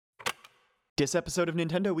This episode of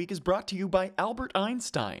Nintendo Week is brought to you by Albert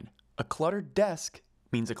Einstein. A cluttered desk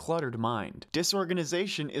means a cluttered mind.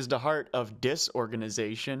 Disorganization is the heart of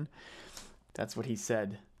disorganization. That's what he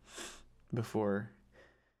said before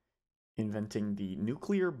inventing the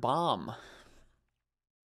nuclear bomb.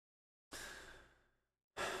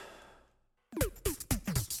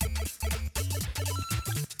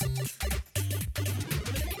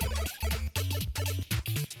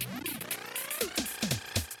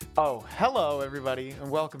 Oh, hello everybody,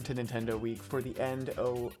 and welcome to Nintendo Week for the end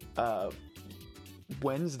of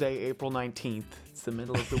Wednesday, April 19th. It's the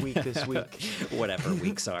middle of the week this week. Whatever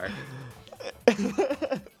weeks are.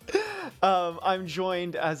 I'm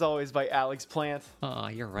joined, as always, by Alex Plant. Oh,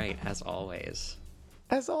 you're right, as always.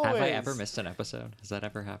 As always. Have I ever missed an episode? Has that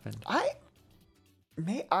ever happened?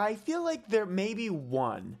 I feel like there may be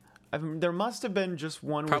one. There must have been just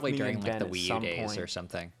one Probably with me during and like Ben the at Wii U some days point. or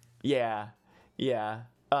something. Yeah.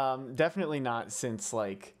 Definitely not since,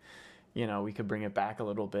 like, you know, we could bring it back a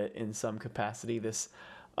little bit in some capacity. This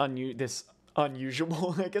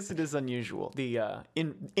unusual, I guess it is unusual, the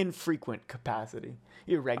infrequent capacity,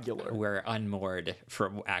 irregular. We're unmoored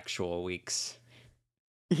from actual weeks.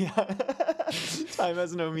 Yeah. Time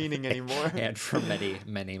has no meaning anymore. And from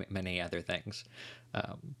many other things.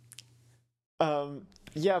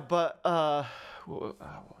 Yeah, but I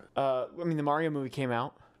mean, the Mario movie came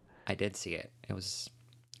out. I did see it. It was,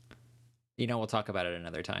 we'll talk about it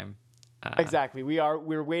another time. Exactly.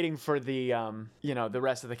 We're waiting for the the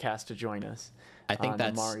rest of the cast to join us. I think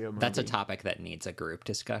the Mario that's a movie. topic that needs a group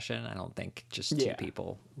discussion. I don't think just two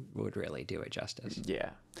people would really do it justice.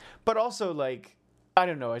 Yeah. But also, like, I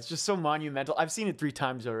don't know, it's just so monumental. I've seen it 3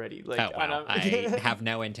 times already. Like, Oh, wow. I have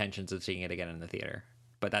no intentions of seeing it again in the theater.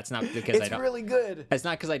 But that's not because it's really good. It's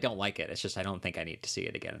not because I don't like it. It's just I don't think I need to see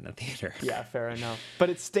it again in the theater. Yeah, fair enough.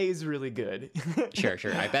 But it stays really good. Sure.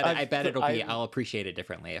 I bet I'll appreciate it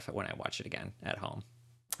differently when I watch it again at home.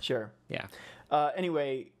 Sure. Yeah.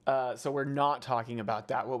 Anyway, so we're not talking about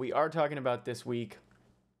that. What we are talking about this week,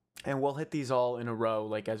 and we'll hit these all in a row,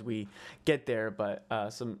 like, as we get there, but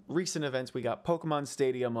some recent events. We got Pokémon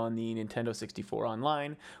Stadium on the Nintendo 64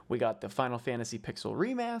 Online. We got the Final Fantasy Pixel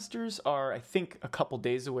Remasters are, I think, a couple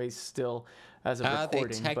days away still as of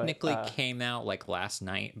recording. They technically came out, like, last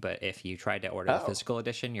night, but if you tried to order the physical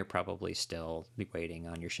edition, you're probably still waiting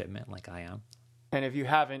on your shipment, like I am. And if you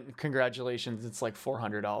haven't, congratulations, it's like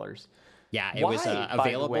 $400. Yeah, it was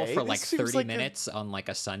available for, like, 30 minutes minutes on, like,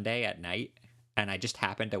 a Sunday at night. And I just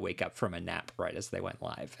happened to wake up from a nap right as they went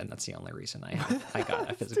live, and that's the only reason I got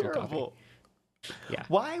a physical copy. Yeah.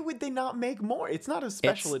 Why would they not make more? It's not a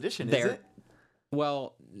special edition, is it?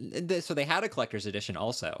 Well, so they had a collector's edition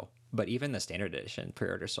also, but even the standard edition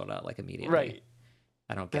pre-order sold out like immediately. Right.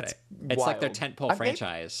 I don't get That's it. It's like their wild. tentpole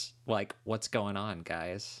franchise. Like, what's going on,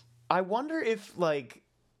 guys? I wonder if, like,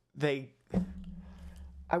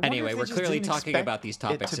 Anyway, we're clearly talking about these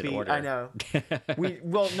topics in order. I know.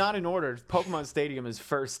 Well, not in order. Pokemon Stadium is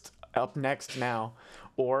first up next now,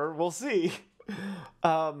 or we'll see.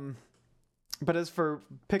 But as for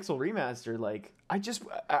Pixel Remaster, like,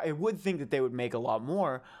 I would think that they would make a lot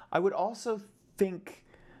more. I would also think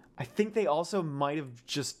they also might have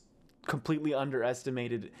just completely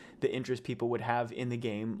underestimated the interest people would have in the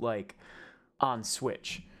game, like, on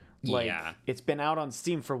Switch. Like, yeah. It's been out on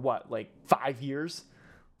Steam for what, like 5 years?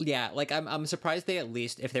 Yeah, like, I'm surprised they at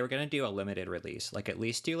least, if they were going to do a limited release, like, at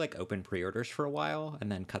least do, like, open pre-orders for a while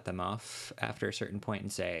and then cut them off after a certain point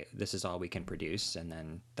and say, this is all we can produce, and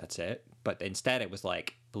then that's it. But instead, it was,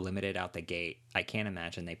 like, limited out the gate. I can't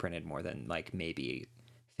imagine they printed more than, like, maybe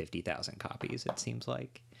 50,000 copies, it seems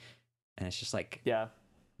like. And it's just, like, yeah,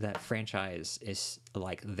 that franchise is,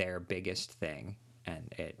 like, their biggest thing,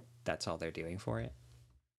 and that's all they're doing for it.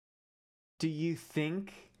 Do you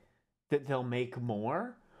think that they'll make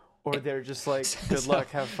more? Or they're just like, good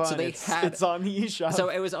luck, have fun. So it's on the eShop. So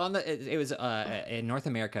it was in North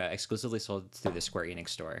America exclusively sold through the Square Enix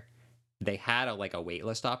store. They had a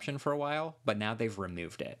waitlist option for a while, but now they've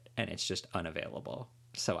removed it and it's just unavailable.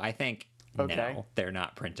 So I think now they're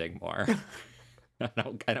not printing more. I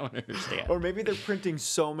don't understand. Or maybe they're printing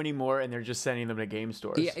so many more and they're just sending them to game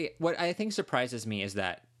stores. Yeah, what I think surprises me is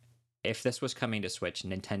that if this was coming to Switch,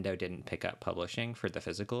 Nintendo didn't pick up publishing for the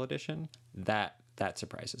physical edition. That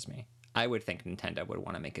surprises me. I would think Nintendo would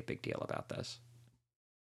want to make a big deal about this.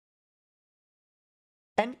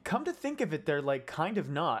 And come to think of it, they're, like, kind of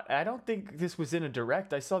not. I don't think this was in a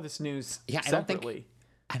direct. I saw this news separately.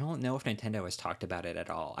 I don't know if Nintendo has talked about it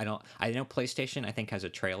at all. I know PlayStation, I think, has a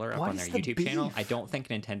trailer up What on their is the YouTube beef? channel. I don't think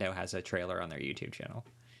Nintendo has a trailer on their YouTube channel.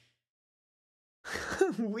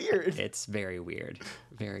 Weird. It's very weird,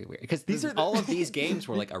 very weird. Because are all of these games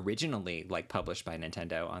were like originally like published by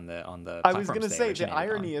Nintendo on the I was platforms gonna they say the originated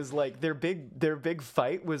irony on. is like their big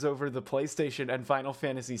fight was over the PlayStation and Final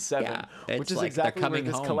Fantasy VII, Yeah, which it's is like exactly they're where coming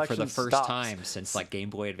this home collection for the first stops. time since like Game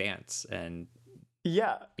Boy Advance, and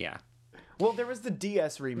Yeah. yeah. Well, there was the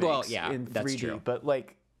DS remakes Well, yeah, in that's 3D, true. but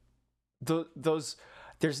like those,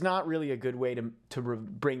 there's not really a good way to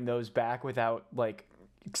bring those back without like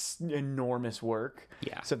enormous work.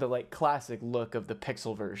 Yeah. So the like classic look of the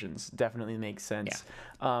pixel versions definitely makes sense.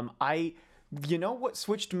 Yeah. You know what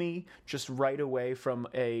switched me just right away from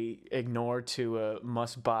a ignore to a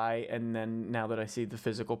must buy, and then now that I see the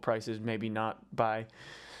physical prices, maybe not buy,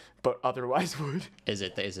 but otherwise would. Is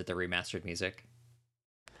it the remastered music?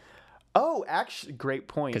 Oh, actually, great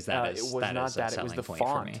point. Because that it was not is that; a it was selling the point for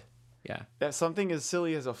font. me. Yeah. That something as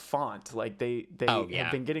silly as a font. Like they Oh, yeah.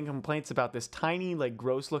 have been getting complaints about this tiny, like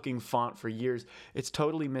gross looking font for years. It's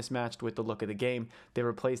totally mismatched with the look of the game. They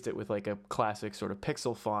replaced it with like a classic sort of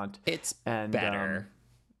pixel font. It's And, better.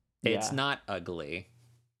 It's yeah. not ugly.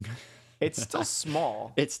 It's still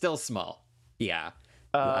small. It's still small. Yeah.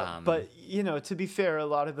 But you know, to be fair, a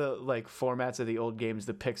lot of the like formats of the old games,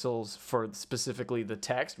 the pixels for specifically the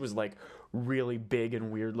text was like really big and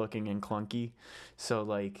weird looking and clunky. So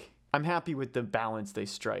like, I'm happy with the balance they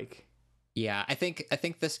strike. Yeah, I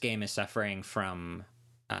think this game is suffering from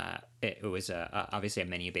it was obviously a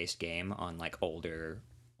menu based game on like older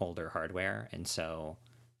hardware, and so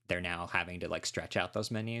they're now having to like stretch out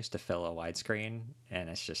those menus to fill a widescreen, and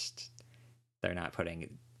it's just they're not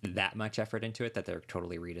putting that much effort into it that they're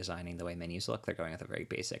totally redesigning the way menus look. They're going with a very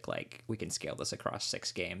basic like we can scale this across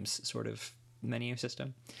 6 games sort of menu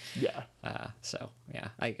system. Yeah. So yeah,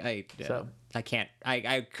 I can't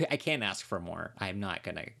ask for more. I'm not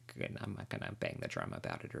gonna bang the drum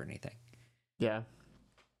about it or anything. Yeah.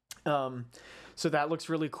 So that looks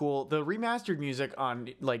really cool. The remastered music on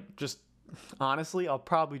like just honestly, I'll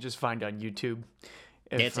probably just find on YouTube.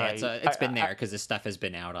 It's been there because this stuff has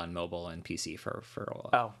been out on mobile and PC for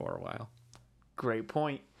a while. Great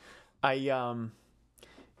point. I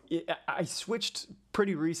switched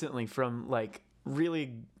pretty recently from like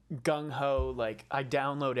really gung ho, like I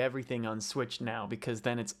download everything on Switch now because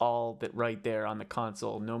then it's all that right there on the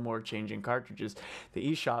console. No more changing cartridges.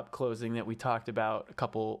 The eShop closing that we talked about a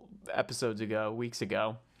couple weeks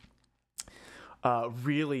ago,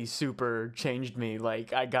 really super changed me.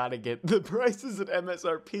 Like I gotta get the prices at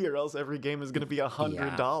MSRP or else every game is gonna be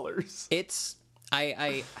 $100. It's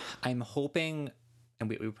I'm hoping, and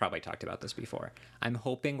we probably talked about this before, I'm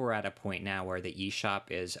hoping we're at a point now where the eShop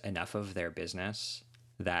is enough of their business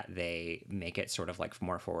that they make it sort of like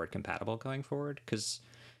more forward compatible going forward. Because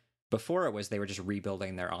before it was they were just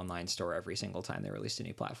rebuilding their online store every single time they released a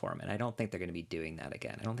new platform, and I don't think they're going to be doing that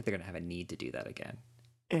again. I don't think they're going to have a need to do that again.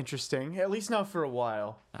 Interesting. At least not for a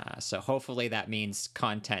while. So hopefully that means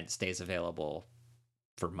content stays available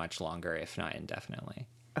for much longer, if not indefinitely.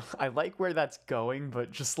 I like where that's going,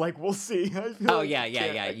 but just like we'll see. I feel Oh like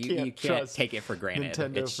yeah. You can't trust take it for granted.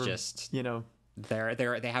 Nintendo It's for, just you know,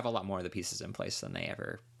 they have a lot more of the pieces in place than they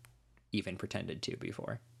ever even pretended to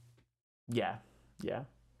before. Yeah.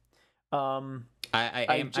 I'm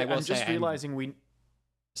just realizing we.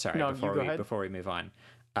 Sorry, no, before we move on,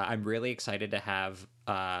 I'm really excited to have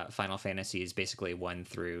Final Fantasies basically 1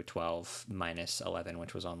 through 12 minus 11,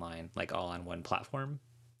 which was online, like all on one platform.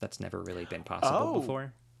 That's never really been possible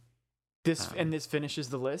before. This finishes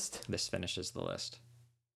the list. This finishes the list.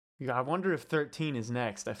 Yeah, I wonder if 13 is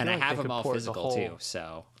next. I have them all physical too.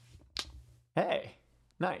 So, hey,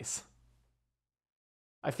 nice.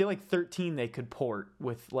 I feel like 13 they could port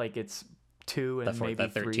with like its 2 and maybe the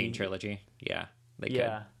 13 3 trilogy. Yeah, they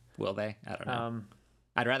could. Will they? I don't know.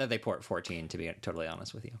 I'd rather they port 14, to be totally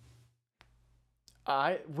honest with you.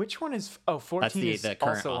 Which one is? Oh, 14 is the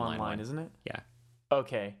current also online, isn't it? Yeah.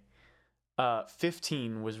 Okay.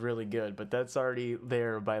 15 was really good, but that's already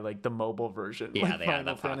there by like the mobile version. Yeah, like they Final had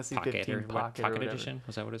the Fantasy Pocket 15 Pocket Edition.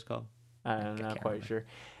 Was that what it's called? I'm not quite sure.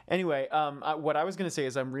 Anyway, what I was going to say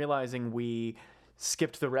is I'm realizing we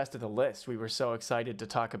skipped the rest of the list. We were so excited to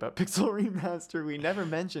talk about Pixel Remaster. We never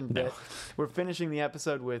mentioned it. We're finishing the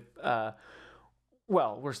episode with,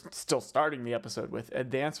 we're still starting the episode with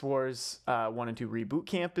Advance Wars 1 and 2 Reboot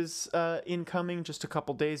Camp is incoming just a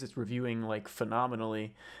couple days. It's reviewing like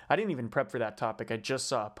phenomenally. I didn't even prep for that topic. I just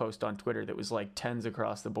saw a post on Twitter that was like 10s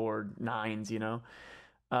across the board, 9s, you know.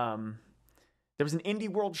 There was an Indie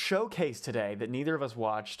World Showcase today that neither of us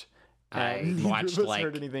watched. I watched like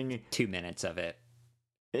heard anything. 2 minutes of it.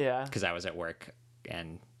 Yeah. Because I was at work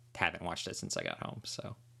and haven't watched it since I got home.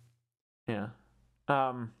 So. Yeah.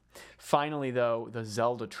 Um, Finally, though, the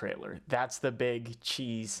Zelda trailer. That's the big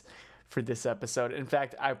cheese for this episode. In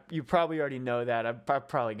fact, you probably already know that. I'm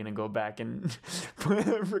probably going to go back and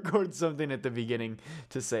record something at the beginning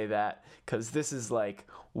to say that, because this is like,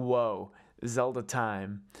 whoa, Zelda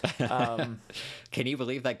time. Can you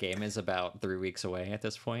believe that game is about 3 weeks away at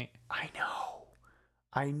this point? I know.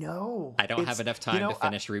 I don't have enough time to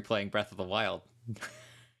finish replaying Breath of the Wild.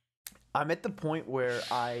 I'm at the point where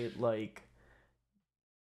I like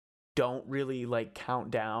don't really like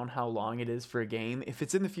count down how long it is for a game. If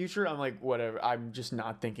it's in the future, I'm like, whatever. I'm just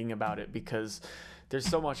not thinking about it because there's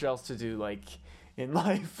so much else to do, like, in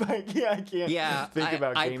life. I can't think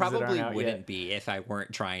about games that aren't out wouldn't yet. be if I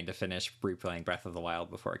weren't trying to finish replaying Breath of the Wild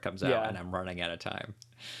before it comes out, and I'm running out of time.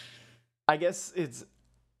 I guess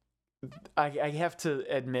I have to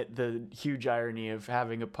admit the huge irony of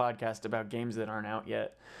having a podcast about games that aren't out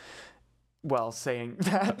yet. Well, saying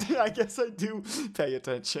that, I guess I do pay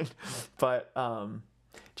attention, but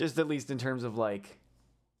just at least in terms of like,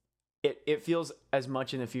 it feels as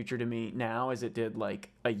much in the future to me now as it did like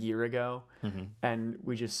a year ago, and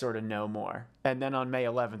we just sort of know more. And then on May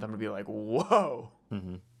 11th, I'm gonna be like, whoa.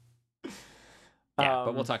 Yeah,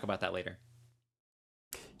 but we'll talk about that later.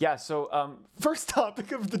 Yeah, so first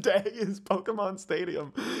topic of the day is Pokemon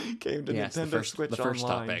Stadium came to Nintendo Switch the first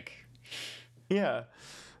Online. Topic. Yeah.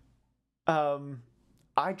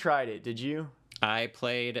 I tried it. Did you? I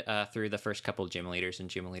played through the first couple gym leaders in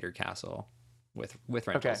Gym Leader Castle with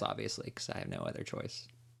rentals, obviously, because I have no other choice.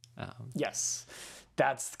 Yes,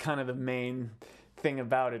 that's kind of the main thing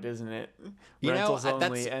about it, isn't it? Rentals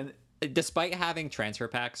only, and despite having transfer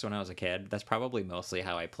packs when I was a kid, that's probably mostly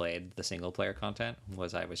how I played the single player content.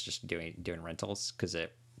 I was just doing rentals because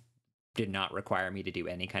it did not require me to do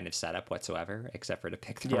any kind of setup whatsoever, except for to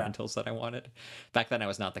pick the rentals that I wanted. Back then, I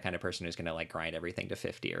was not the kind of person who's going to like grind everything to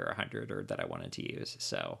 50 or 100 or that I wanted to use.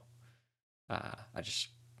 So I just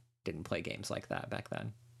didn't play games like that back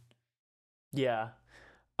then. Yeah.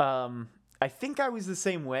 I think I was the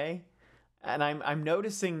same way. And I'm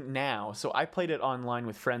noticing now, so I played it online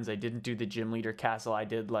with friends. I didn't do the Gym Leader Castle. I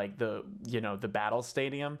did like the battle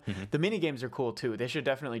stadium. The mini games are cool too. They should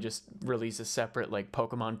definitely just release a separate like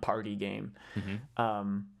Pokemon party game.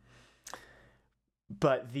 But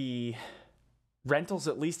the rentals,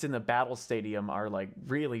 at least in the battle stadium, are like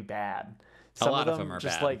really bad. Some of them are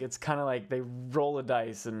just bad. Like, it's kind of like they roll a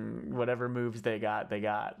dice and whatever moves they got.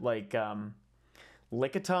 Like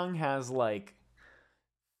Lickitung has like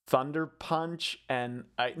Thunder Punch, and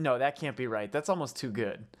no, that can't be right. That's almost too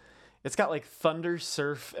good. It's got like Thunder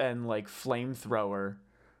Surf and like Flamethrower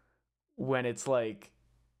when it's like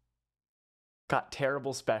got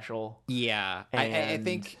terrible special. Yeah, I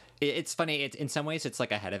think it's funny. It's in some ways it's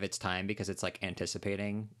like ahead of its time because it's like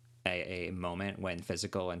anticipating a moment when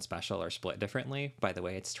physical and special are split differently by the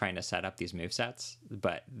way it's trying to set up these movesets,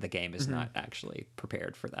 but the game is not actually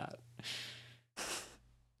prepared for that.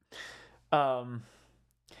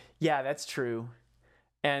 Yeah, that's true.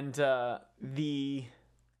 And there's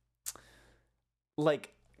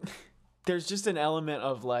just an element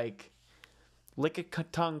of like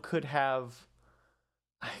Lickitung could have,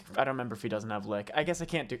 I don't remember if he doesn't have Lick. I guess I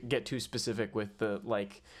can't get too specific with the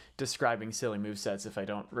like describing silly movesets if I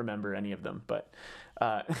don't remember any of them, but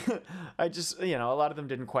I just, a lot of them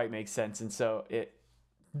didn't quite make sense, and so it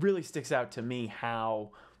really sticks out to me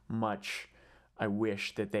how much I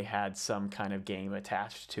wish that they had some kind of game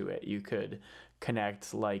attached to it. You could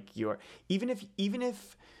connect like even if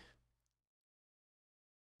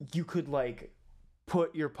you could like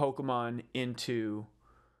put your Pokemon into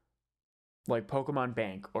like Pokemon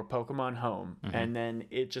Bank or Pokemon Home, and then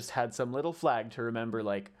it just had some little flag to remember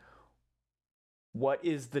like what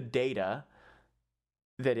is the data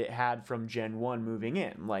that it had from Gen 1 moving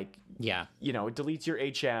in. Like, it deletes your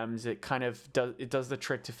HMs. It kind of does the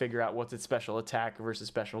trick to figure out what's its special attack versus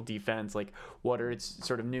special defense. Like, what are its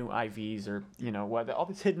sort of new IVs, or, what, all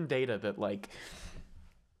this hidden data that like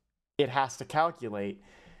it has to calculate.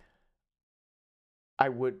 I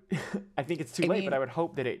think it's too late, but I would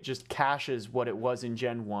hope that it just caches what it was in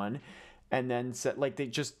Gen 1 and then they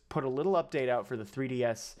just put a little update out for the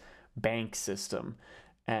 3DS bank system,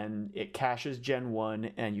 and it caches Gen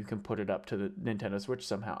 1 and you can put it up to the Nintendo Switch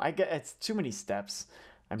somehow. I get it's too many steps,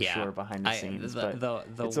 I'm sure, behind the scenes, but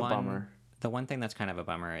it's a bummer. The one thing that's kind of a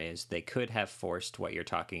bummer is they could have forced what you're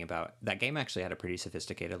talking about. That game actually had a pretty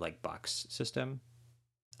sophisticated like box system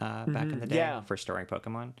back in the day for storing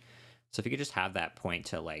Pokemon. So if you could just have that point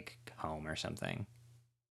to like home or something,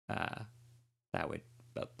 that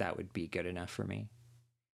would be good enough for me.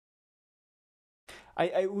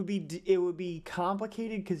 It would be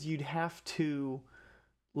complicated because you'd have to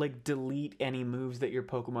like delete any moves that your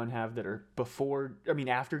Pokemon have that are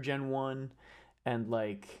after Gen 1, and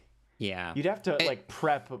like Yeah. you'd have to like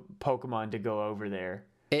prep Pokemon to go over there.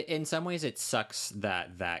 In some ways, it sucks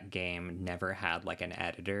that that game never had like an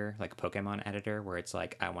editor, like a Pokemon editor, where it's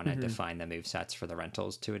like I want to define the movesets for the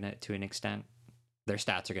rentals to an extent. Their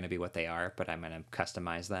stats are going to be what they are, but I'm going to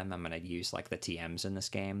customize them. I'm going to use like the TMs in this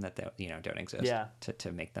game that don't exist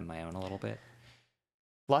to make them my own a little bit.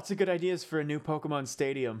 Lots of good ideas for a new Pokemon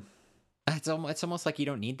Stadium. It's almost like you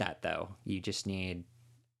don't need that though. You just need,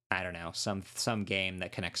 I don't know, some game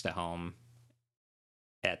that connects to home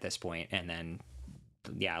at this point, and then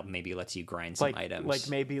maybe lets you grind some items. Like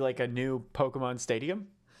maybe like a new Pokemon Stadium?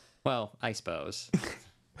 Well, I suppose.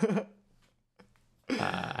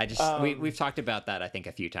 We've talked about that I think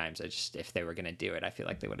a few times. If they were going to do it, I feel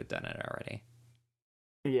like they would have done it already.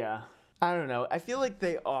 Yeah. I don't know. I feel like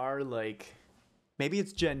they are like, maybe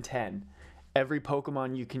it's Gen 10. Every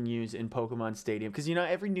Pokemon you can use in Pokemon Stadium. Because,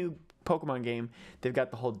 every new Pokemon game, they've got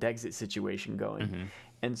the whole Dexit situation going. Mm-hmm.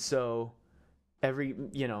 And so every,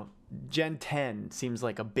 Gen 10 seems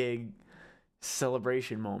like a big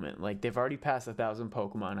celebration moment. Like they've already passed 1,000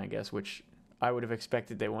 Pokemon, I guess, which I would have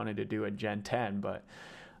expected they wanted to do at Gen 10, but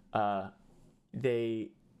I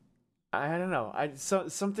don't know.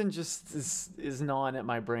 Something just is gnawing at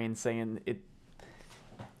my brain saying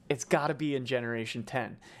it's got to be in Generation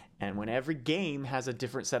 10. And when every game has a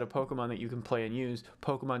different set of Pokemon that you can play and use,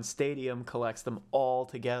 Pokemon Stadium collects them all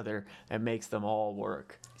together and makes them all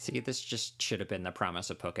work. See, this just should have been the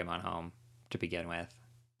promise of Pokemon Home to begin with.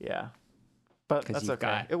 Yeah. But that's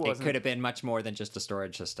okay. It could have been much more than just a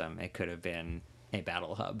storage system. It could have been a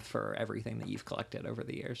battle hub for everything that you've collected over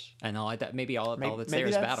the years. And all that's there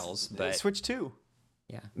is battles. But Switch 2.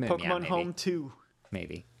 Yeah. Pokemon Home 2.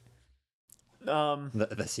 Maybe.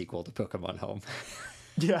 The sequel to Pokemon Home.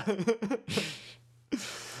 Yeah.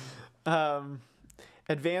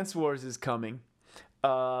 Advance Wars is coming.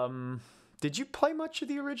 Did you play much of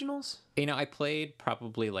the originals? I played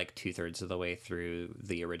probably like 2/3 of the way through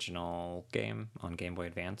the original game on Game Boy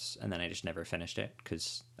Advance, and then I just never finished it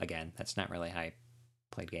because, again, that's not really how I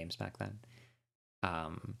played games back then.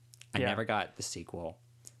 I never got the sequel,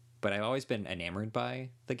 but I've always been enamored by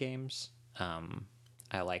the games.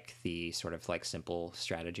 I like the sort of like simple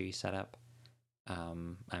strategy setup.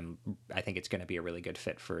 I think it's going to be a really good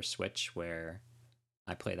fit for Switch, where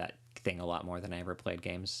I play that thing a lot more than I ever played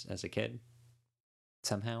games as a kid.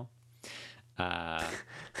 Somehow,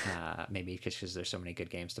 maybe because there's so many good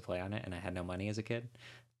games to play on it, and I had no money as a kid.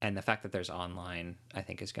 And the fact that there's online, I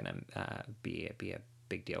think, is going to be a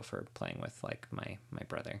big deal for playing with like my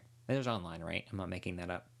brother. There's online, right? I'm not making that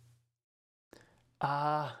up.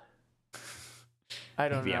 I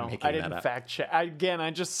don't know. I didn't fact check. I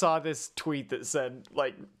just saw this tweet that said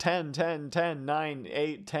like 10, 10, 10, 9,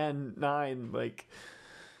 8, 10, 9, like.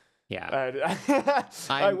 Yeah.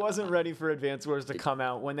 I wasn't ready for Advance Wars to come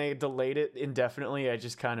out. When they delayed it indefinitely, I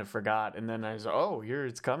just kind of forgot. And then I was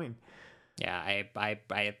it's coming. Yeah,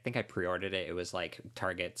 I think I pre-ordered it. It was like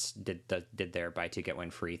Target's did their buy two get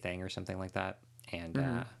one free thing or something like that.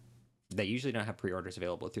 And they usually don't have pre-orders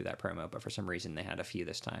available through that promo, but for some reason they had a few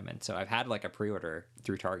this time. And so I've had like a pre-order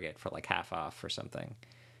through Target for like half off or something,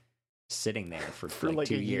 sitting there for like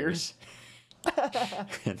 2 years.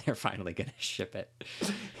 And they're finally gonna ship it.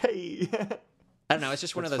 Hey, I don't know. It's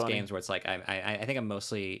just one of those games where it's like I think I'm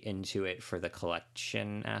mostly into it for the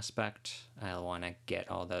collection aspect. I want to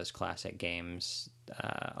get all those classic games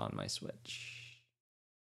on my Switch.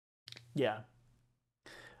 Yeah.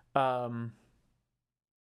 Wargroove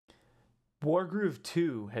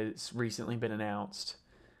 2 has recently been announced.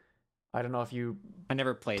 I don't know if you. I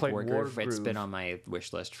never played Wargroove. It's been on my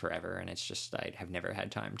wish list forever, and it's just I have never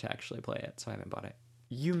had time to actually play it, so I haven't bought it.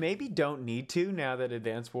 You maybe don't need to now that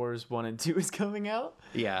Advance Wars 1 and 2 is coming out.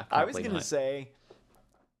 Yeah, I was going to say,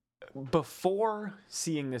 before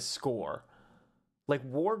seeing this score, like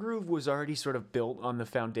Wargroove was already sort of built on the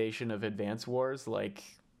foundation of Advance Wars, like,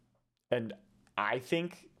 and I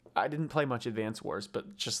think I didn't play much Advance Wars,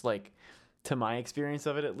 but just like, to my experience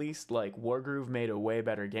of it at least, like Wargroove made a way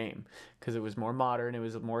better game because it was more modern, it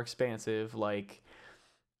was more expansive, like,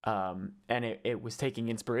 and it was taking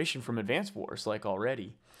inspiration from Advance Wars like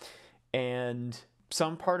already. And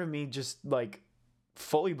some part of me just like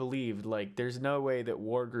fully believed like there's no way that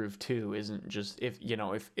Wargroove 2 isn't just if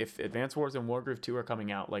Advance Wars and Wargroove 2 are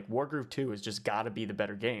coming out, like Wargroove 2 has just got to be the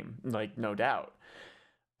better game, like no doubt.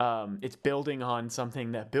 It's building on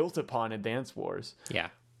something that built upon Advance Wars. Yeah.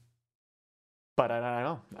 But I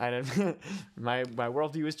don't know. My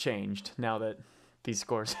worldview has changed now that these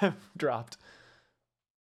scores have dropped.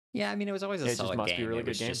 Yeah, I mean, it was always a solid game. Be a really it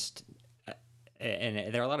was good game. Just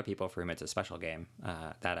and there are a lot of people for whom it's a special game.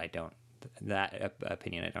 That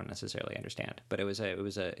opinion I don't necessarily understand, but it was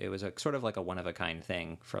a sort of like a one of a kind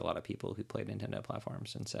thing for a lot of people who played Nintendo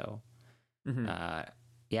platforms, and so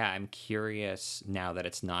yeah, I'm curious now that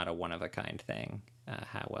it's not a one of a kind thing,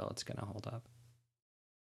 how well it's going to hold up.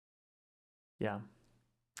 Yeah,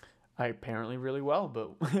 apparently really well,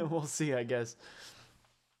 but we'll see, I guess.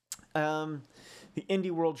 The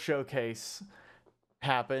Indie World Showcase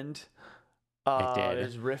happened. It did.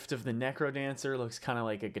 There's Rift of the Necrodancer, looks kind of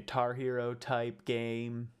like a Guitar Hero type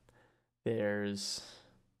game. There's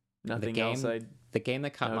nothing else. The game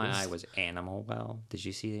that caught my eye was Animal Well. Did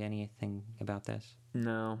you see anything about this?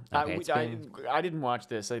 No, Okay, I didn't watch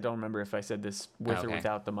this. I don't remember if I said this with or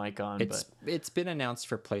without the mic on. It's been announced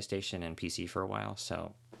for PlayStation and PC for a while,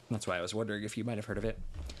 so that's why I was wondering if you might have heard of it.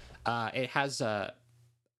 It has a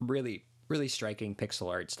really, really striking pixel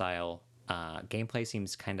art style. Gameplay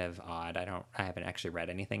seems kind of odd. I haven't actually read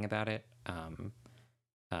anything about it.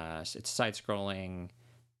 It's side-scrolling,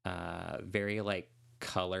 very like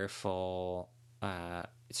colorful,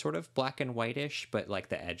 sort of black and whitish, but like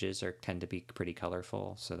the edges tend to be pretty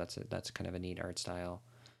colorful. So that's kind of a neat art style.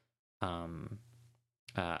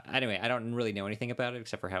 Anyway, I don't really know anything about it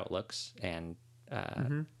except for how it looks, and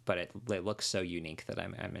but it looks so unique that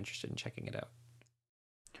I'm interested in checking it out.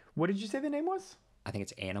 What did you say the name was? I think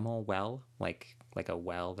it's Animal Well, like a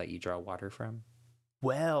well that you draw water from.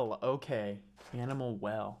 Well, okay. Animal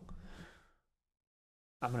Well.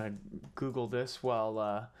 I'm going to Google this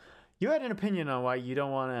while you had an opinion on why you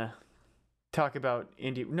don't want to talk about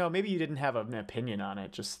indie. No, maybe you didn't have an opinion on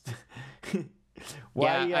it. Just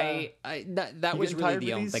why? That was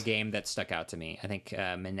really the game that stuck out to me. I think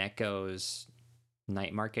Mineko's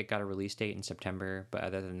Night Market got a release date in September, but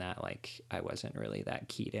other than that, like, I wasn't really that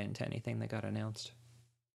keyed into anything that got announced.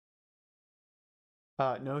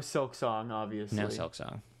 No Silk Song, obviously. No Silk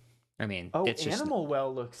Song. I mean, it's Animal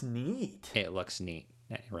Well looks neat. It looks neat,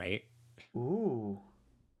 right? Ooh.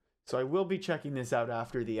 So I will be checking this out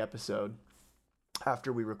after the episode,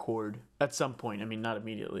 after we record at some point. I mean, not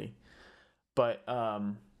immediately, but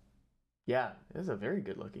yeah, it is a very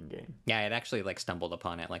good looking game. Yeah, I had actually like stumbled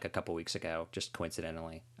upon it like a couple weeks ago, just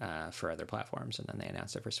coincidentally, for other platforms, and then they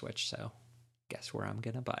announced it for Switch. So, guess where I'm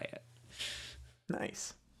gonna buy it.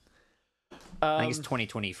 Nice. I think it's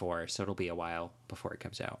 2024, so it'll be a while before it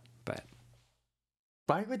comes out. But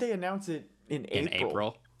why would they announce it in April? In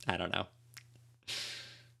April, I don't know.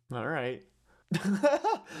 All right.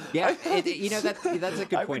 Yeah, that's a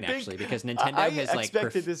good point actually, because Nintendo has like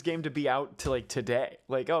expected this game to be out to like today.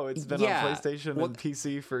 Like, oh, it's been on PlayStation and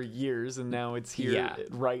PC for years, and now it's here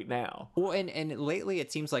right now. Well, and lately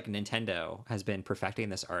it seems like Nintendo has been perfecting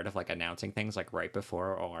this art of like announcing things like right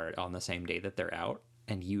before or on the same day that they're out,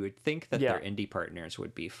 and you would think that their indie partners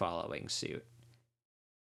would be following suit.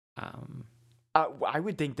 I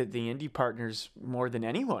would think that the indie partners more than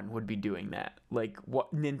anyone would be doing that. Like,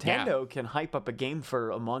 what Nintendo can hype up a game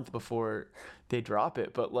for a month before they drop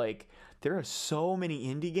it, but like there are so many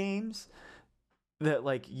indie games that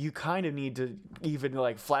like you kind of need to even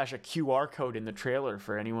like flash a QR code in the trailer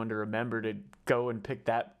for anyone to remember to go and pick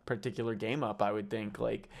that particular game up. I would think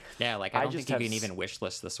like I don't think you can even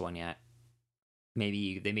wishlist this one yet.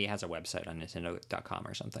 Maybe it has a website on Nintendo.com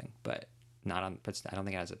or something, but not on. But I don't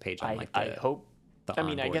think it has a page on I hope. I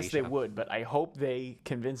mean, I guess they would, but I hope they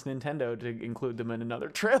convince Nintendo to include them in another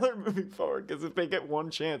trailer moving forward, because if they get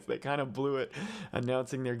one chance, they kind of blew it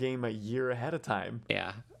announcing their game a year ahead of time.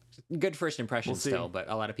 Yeah. Good first impression still, but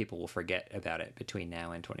a lot of people will forget about it between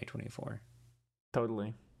now and 2024.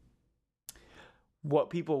 Totally.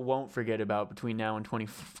 What people won't forget about between now and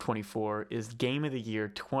 2024 is Game of the Year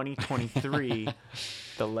 2023,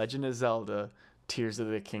 The Legend of Zelda, Tears of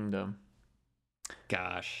the Kingdom.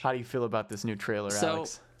 Gosh. How do you feel about this new trailer,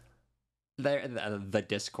 Alex? The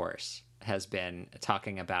discourse has been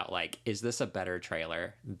talking about, like, is this a better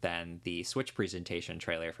trailer than the Switch presentation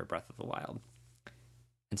trailer for Breath of the Wild?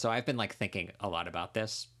 And so I've been, like, thinking a lot about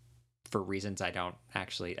this for reasons I don't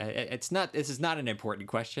actually... This is not an important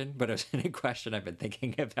question, but it's a question I've been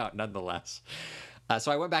thinking about nonetheless.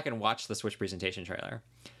 So I went back and watched the Switch presentation trailer.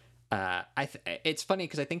 It's funny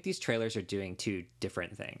because I think these trailers are doing two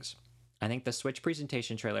different things. I think the Switch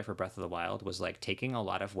presentation trailer for Breath of the Wild was like taking a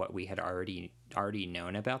lot of what we had already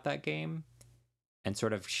known about that game and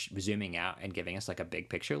sort of zooming out and giving us like a big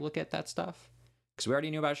picture look at that stuff. Because we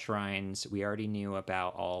already knew about shrines. We already knew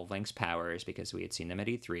about all Link's powers because we had seen them at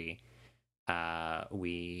E3.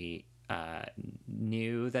 We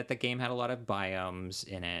knew that the game had a lot of biomes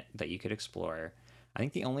in it that you could explore. I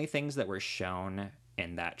think the only things that were shown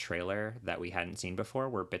in that trailer that we hadn't seen before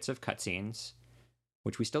were bits of cutscenes,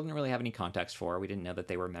 which we still didn't really have any context for. We didn't know that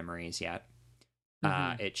they were memories yet.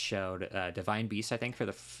 It showed Divine Beasts, I think,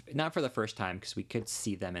 not for the first time, because we could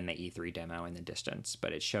see them in the E3 demo in the distance,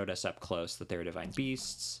 but it showed us up close that they were Divine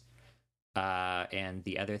Beasts. And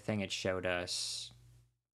the other thing it showed us,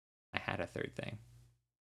 I had a third thing.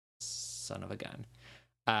 Son of a gun.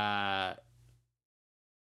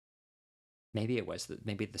 Maybe it was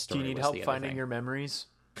maybe the story. Do you need was help the other finding thing. your memories?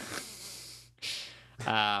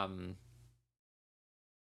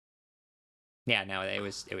 Yeah, no, it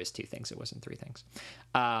was 2 things. It wasn't 3 things.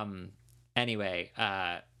 Anyway,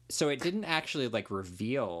 so it didn't actually like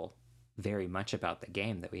reveal very much about the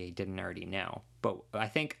game that we didn't already know. But I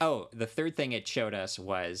think, the third thing it showed us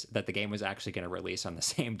was that the game was actually going to release on the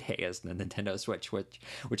same day as the Nintendo Switch,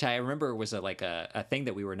 which I remember was a thing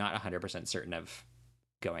that we were not 100% certain of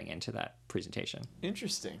going into that presentation.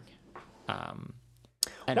 Interesting.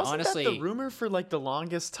 And wasn't honestly, that the rumor for like the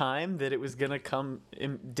longest time that it was gonna come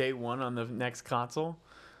in day one on the next console?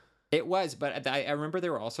 It was, but I remember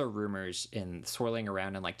there were also rumors swirling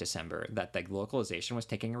around in like December that the localization was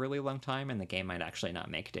taking a really long time and the game might actually not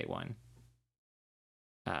make day one.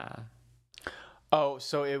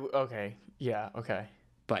 Okay. Yeah, okay.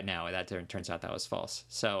 But no, that turns out that was false.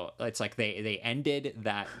 So it's like they ended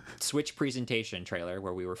that Switch presentation trailer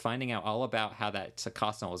where we were finding out all about how that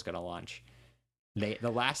console was going to launch. The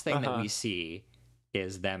last thing that we see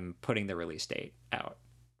is them putting the release date out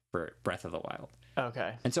for Breath of the Wild.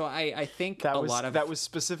 Okay. And so I think that was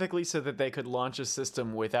specifically so that they could launch a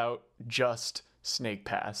system without just Snake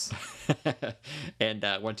Pass. And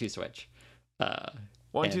 1-2 Switch.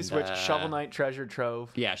 1-2 Switch, Shovel Knight, Treasure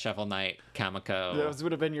Trove. Yeah, Shovel Knight, Kamiko. Those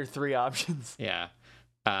would have been your 3 options. Yeah.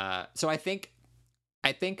 So I think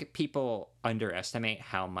people underestimate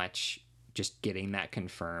how much just getting that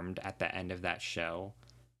confirmed at the end of that show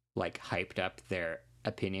like hyped up their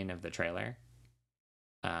opinion of the trailer.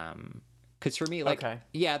 Because for me, like,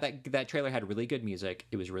 yeah, that trailer had really good music.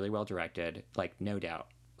 It was really well directed. Like, no doubt,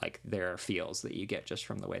 like there are feels that you get just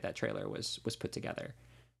from the way that trailer was put together.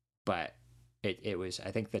 But it was,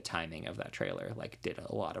 I think the timing of that trailer like did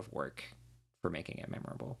a lot of work for making it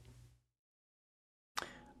memorable.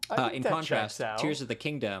 In contrast, Tears of the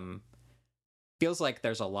Kingdom feels like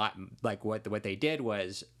there's a lot, like what they did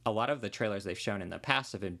was a lot of the trailers they've shown in the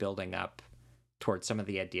past have been building up towards some of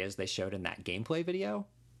the ideas they showed in that gameplay video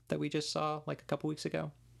that we just saw like a couple weeks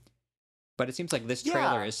ago. But it seems like this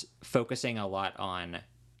trailer is focusing a lot on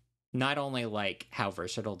not only like how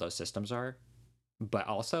versatile those systems are, but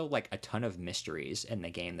also like a ton of mysteries in the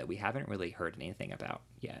game that we haven't really heard anything about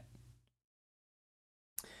yet.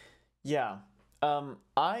 Yeah.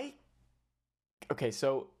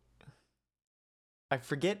 So I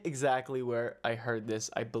forget exactly where I heard this.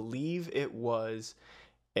 I believe it was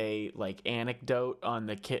a like anecdote on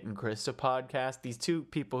the Kit and Krista podcast. These 2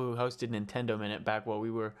 people who hosted Nintendo Minute back while we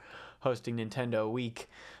were hosting Nintendo Week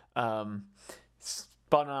spun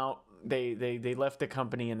out. They left the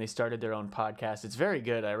company and they started their own podcast. It's very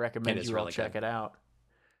good. I recommend you all check it out.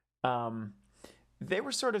 They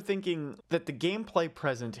were sort of thinking that the gameplay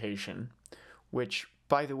presentation, which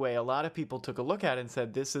by the way, a lot of people took a look at it and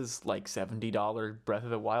said, this is like $70 Breath of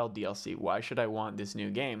the Wild DLC. Why should I want this new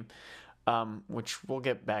game? Which we'll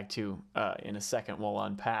get back to in a second. We'll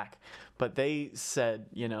unpack. But they said,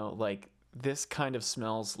 like, this kind of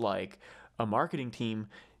smells like a marketing team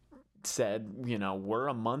said, we're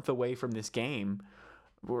a month away from this game.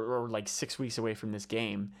 We're like 6 weeks away from this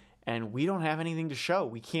game. And we don't have anything to show.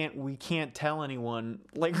 We can't tell anyone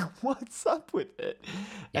like what's up with it.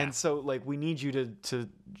 Yeah. And so like we need you to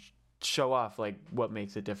show off like what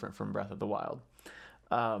makes it different from Breath of the Wild.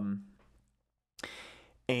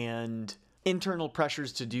 And internal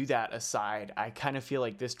pressures to do that aside, I kind of feel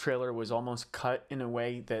like this trailer was almost cut in a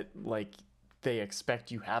way that like they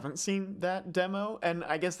expect you haven't seen that demo. And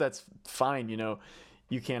I guess that's fine,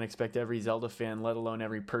 You can't expect every Zelda fan, let alone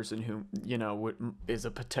every person who, is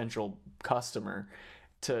a potential customer,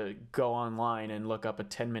 to go online and look up a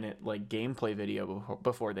 10-minute like gameplay video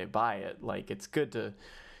before they buy it. Like, it's good to,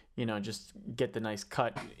 just get the nice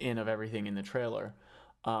cut in of everything in the trailer.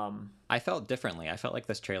 I felt differently. I felt like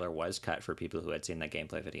this trailer was cut for people who had seen the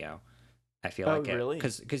gameplay video. I feel like it, really?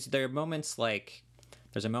 Because there are moments like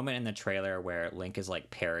there's a moment in the trailer where Link is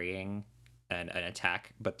like parrying an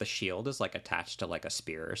attack, but the shield is like attached to like a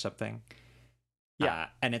spear or something. Yeah.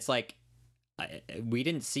 And it's like we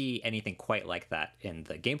didn't see anything quite like that in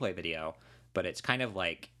the gameplay video, but it's kind of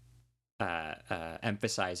like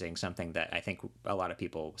emphasizing something that I think a lot of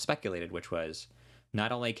people speculated, which was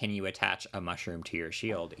not only can you attach a mushroom to your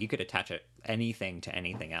shield, you could attach anything to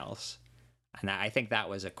anything else. And I think that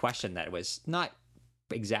was a question that was not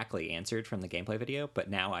exactly answered from the gameplay video, but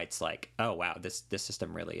now it's like, oh wow, this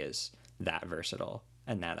system really is that versatile,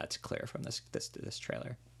 and now that's clear from this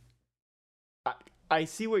trailer. I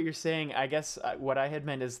see what you're saying. I guess what I had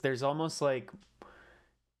meant is there's almost like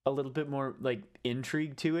a little bit more like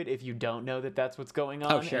intrigue to it if you don't know that that's what's going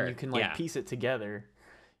on, Oh, sure. and you can like piece it together.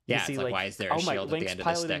 Yeah, it's like, why is there a shield at the Link's end of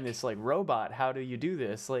the stick? piloting this like robot. How do you do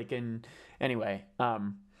this? Like, and anyway,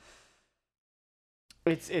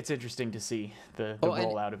 it's interesting to see the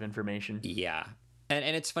rollout of information. Yeah,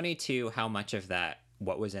 and it's funny too how much of that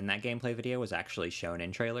what was in that gameplay video was actually shown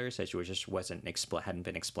in trailers, as it just hadn't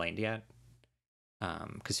been explained yet.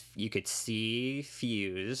 Because you could see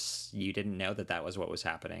Fuse, you didn't know that was what was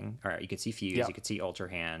happening. Or you could see Fuse, you could see Ultra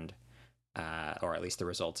Hand, or at least the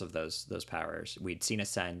results of those powers. We'd seen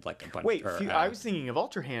Ascend like a bunch. Wait, I was thinking of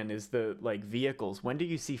Ultra Hand is the like vehicles. When do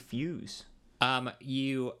you see Fuse?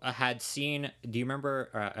 You had seen. Do you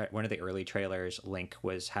remember one of the early trailers? Link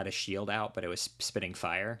had a shield out, but it was spitting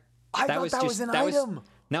fire. I thought that was an item.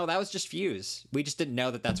 No, that was just Fuse. We just didn't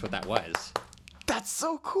know that's what that was. That's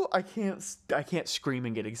so cool. I can't scream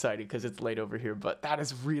and get excited because it's late over here, but that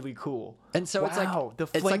is really cool. And so it's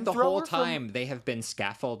like the whole time they have been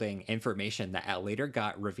scaffolding information that later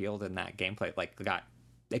got revealed in that gameplay, like got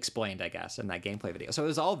explained, I guess, in that gameplay video. So it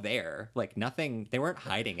was all there. Like nothing, they weren't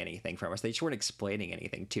hiding anything from us. They just weren't explaining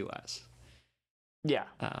anything to us. Yeah.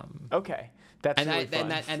 Okay. That's really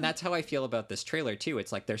fun. And that's how I feel about this trailer too.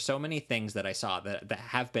 It's like there's so many things that I saw that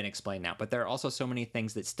have been explained now, but there are also so many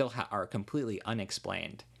things that still are completely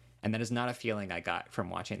unexplained. And that is not a feeling I got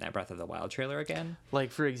from watching that Breath of the Wild trailer again.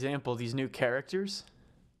 Like, for example, these new characters?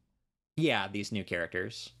 Yeah, these new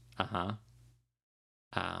characters. Uh-huh.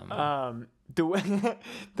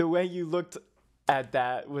 The way you looked at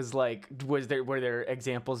that was like, were there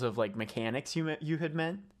examples of like mechanics you had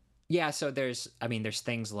meant? Yeah, so there's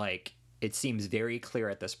things like, it seems very clear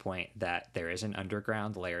at this point that there is an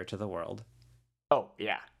underground layer to the world. Oh,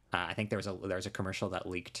 yeah. I think there was a commercial that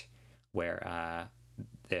leaked where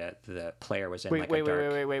the player was in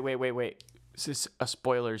wait. This is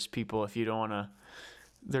spoilers, people, if you don't want to.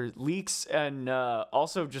 There's leaks and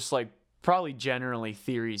also just like probably generally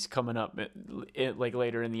theories coming up like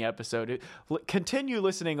later in the episode. Continue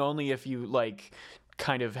listening only if you like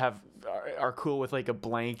kind of are cool with like a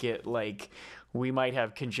blanket, like we might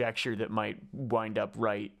have conjecture that might wind up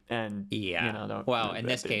right. And in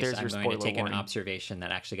this case I'm going to take an observation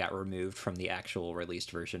that actually got removed from the actual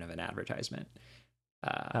released version of an advertisement.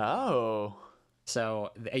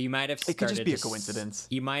 So you might have started, it could just be a coincidence.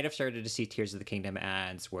 You might have started to see Tears of the Kingdom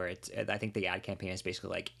ads where I think the ad campaign is basically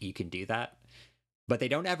like, you can do that, but they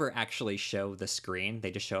don't ever actually show the screen. They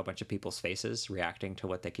just show a bunch of people's faces reacting to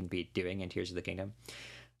what they can be doing in Tears of the Kingdom.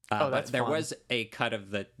 But there was a cut of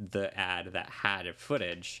the ad that had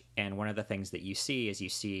footage, and one of the things that you see is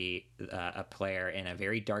a player in a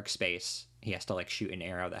very dark space. He has to like shoot an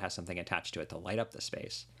arrow that has something attached to it to light up the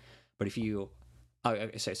space. But if you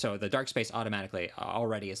so the dark space automatically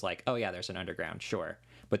already is like, oh yeah, there's an underground, sure.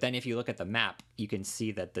 But then if you look at the map, you can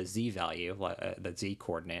see that the Z value, the Z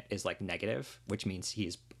coordinate, is like negative, which means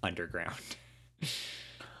he's underground.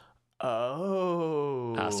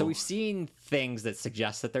 So we've seen things that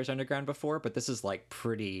suggest that there's underground before, but this is like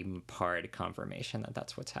pretty hard confirmation that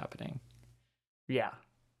that's what's happening. Yeah.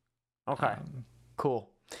 Okay.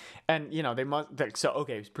 Cool. And they must.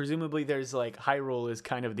 Presumably there's like Hyrule is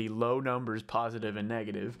kind of the low numbers positive and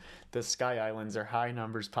negative. The Sky Islands are high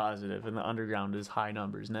numbers positive, and the underground is high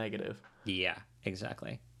numbers negative. Yeah,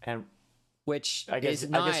 exactly. And which I guess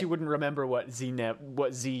you wouldn't remember what Z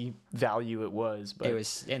value it was, but it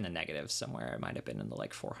was in the negatives somewhere. It might have been in the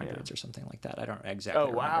like 400s or something like that. I don't exactly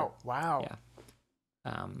remember. Wow. Yeah.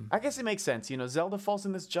 I guess it makes sense. Zelda falls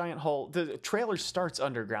in this giant hole. The trailer starts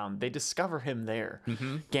underground. They discover him there.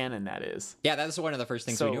 Mm-hmm. Ganon, that is. Yeah, that's one of the first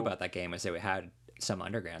things we knew about that game, was that it had some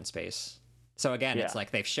underground space. So again, it's like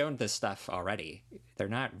they've shown this stuff already. They're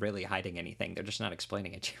not really hiding anything. They're just not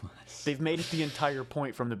explaining it to us. They've made it the entire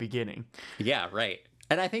point from the beginning. Yeah, right.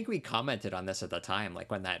 And I think we commented on this at the time,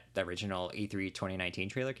 like when that original E3 2019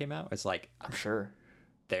 trailer came out. It's like, I'm sure.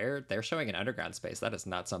 They're showing an underground space. That is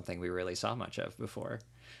not something we really saw much of before.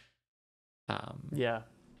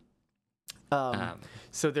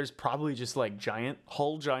 So there's probably just like giant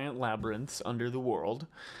labyrinths under the world.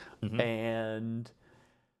 Mm-hmm. And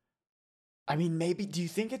I mean, maybe, do you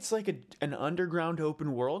think it's like an underground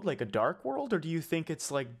open world, like a dark world, or do you think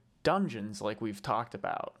it's like dungeons like we've talked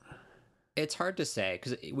about? It's hard to say,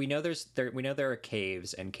 because we know there are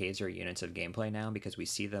caves, and caves are units of gameplay now because we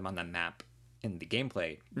see them on the map in the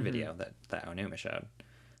gameplay video that Onuma showed.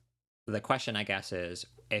 The question, I guess, is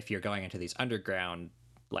if you're going into these underground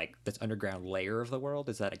like this underground layer of the world,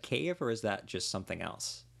 is that a cave or is that just something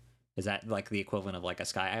else? Is that like the equivalent of like a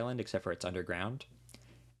sky island except for it's underground?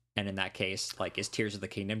 And in that case, like, is Tears of the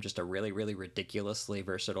Kingdom just a really, really ridiculously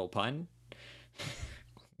versatile pun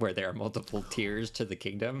where there are multiple tiers to the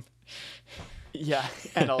kingdom? Yeah,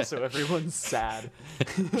 and also everyone's sad.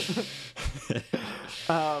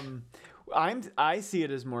 I see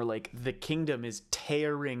it as more like the kingdom is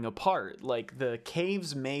tearing apart. Like the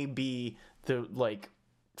caves may be the like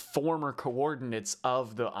former coordinates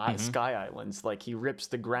of the Sky Islands. Like he rips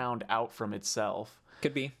the ground out from itself.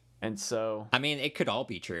 Could be. And so, I mean, it could all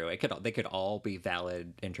be true. They could all be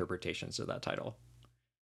valid interpretations of that title.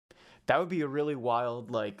 That would be a really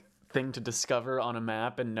wild like thing to discover on a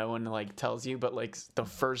map, and no one like tells you, but like the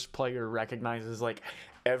first player recognizes like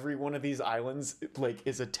every one of these islands like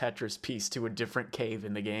is a Tetris piece to a different cave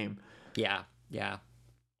in the game. Yeah,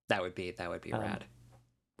 that would be rad.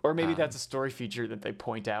 Or maybe that's a story feature that they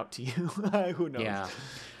point out to you. Who knows? Yeah.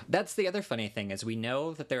 That's the other funny thing is we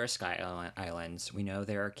know that there are sky islands. We know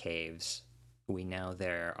there are caves. We know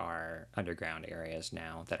there are underground areas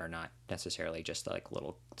now that are not necessarily just like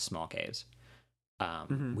little small caves.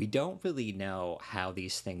 We don't really know how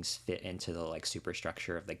these things fit into the like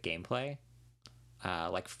superstructure of the gameplay.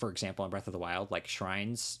 Like for example, in Breath of the Wild, like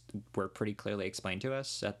shrines were pretty clearly explained to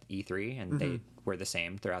us at E3, and they were the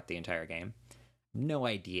same throughout the entire game. No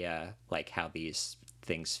idea like how these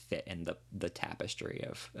things fit in the tapestry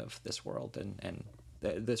of this world and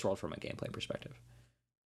this world from a gameplay perspective.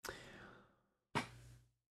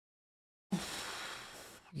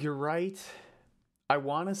 You're right. I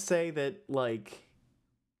want to say that like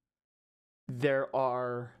there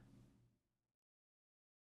are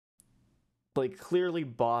like clearly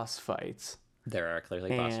boss fights. There are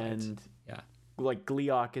clearly boss fights. Yeah. Like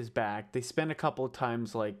Gleeok is back. They spend a couple of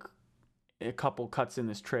times like a couple cuts in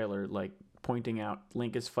this trailer like pointing out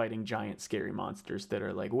Link is fighting giant scary monsters that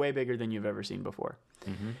are like way bigger than you've ever seen before.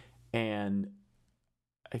 And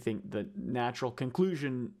I think the natural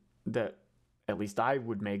conclusion that at least I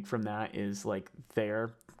would make from that is like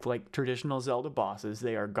they're like traditional Zelda bosses.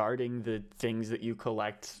 They are guarding the things that you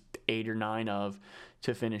collect 8 or 9 of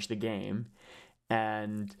to finish the game.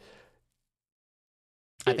 And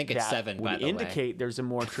I think it's 7, by the way. Would indicate there's a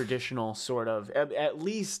more traditional sort of, at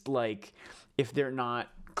least like if they're not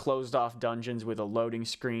closed off dungeons with a loading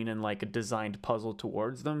screen and like a designed puzzle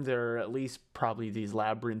towards them, there are at least probably these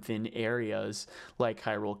labyrinthine areas like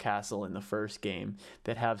Hyrule Castle in the first game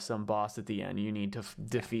that have some boss at the end. You need to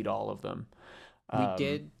defeat all of them. We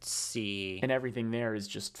did see, and everything there is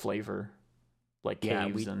just flavor, like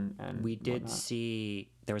caves and we did whatnot. see.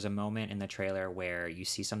 There was a moment in the trailer where you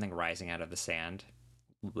see something rising out of the sand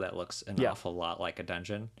that looks an awful lot like a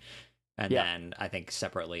dungeon. And then I think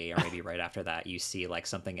separately, or maybe right after that, you see like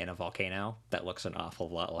something in a volcano that looks an awful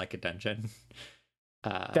lot like a dungeon.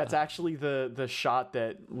 That's actually the shot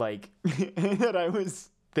that like that I was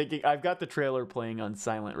thinking. I've got the trailer playing on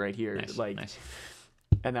silent right here, nice.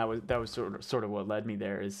 And that was sort of what led me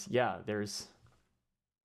there. Is there's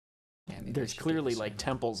clearly like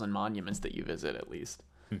temples and monuments that you visit at least.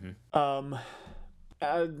 Note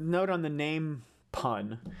on the name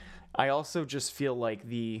pun. I also just feel like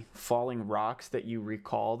the falling rocks that you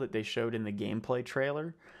recall that they showed in the gameplay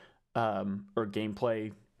trailer, or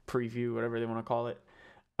gameplay preview, whatever they want to call it.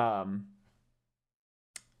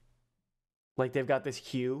 Like they've got this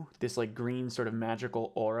hue, this like green sort of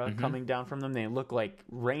magical aura coming down from them. They look like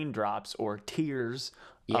raindrops or tears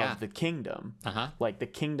of the kingdom. Like the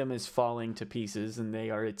kingdom is falling to pieces, and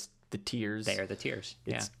it's the tears. They are the tears.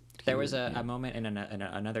 There was a moment in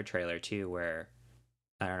another trailer too where,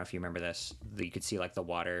 I don't know if you remember this, you could see like the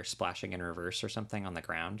water splashing in reverse or something on the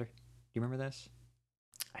ground. Do you remember this?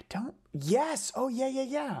 I don't. Yes. Oh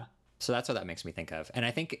yeah. So that's what that makes me think of. And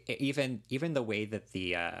I think even the way that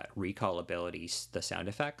the recall abilities, the sound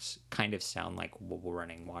effects, kind of sound like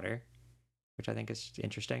running water, which I think is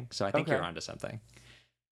interesting. So I think you're onto something.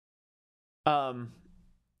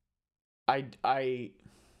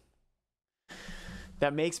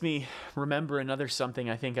 That makes me remember another something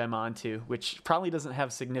I think I'm onto, which probably doesn't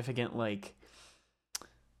have significant like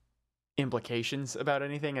implications about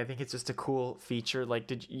anything. I think it's just a cool feature. Like,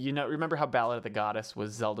 did you remember how Ballad of the Goddess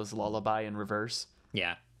was Zelda's lullaby in reverse?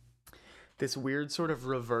 Yeah. This weird sort of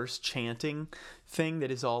reverse chanting thing that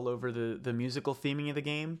is all over the musical theming of the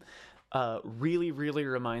game really, really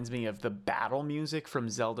reminds me of the battle music from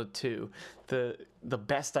Zelda 2. The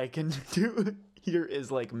best I can do here is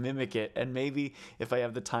like mimic it, and maybe if I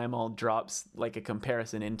have the time I'll drop like a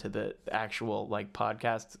comparison into the actual like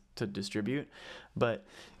podcast to distribute, but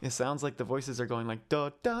it sounds like the voices are going like da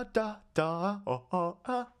da da da oh oh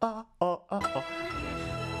oh oh oh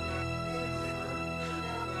oh.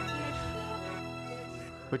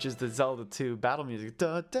 which is the Zelda 2 battle music.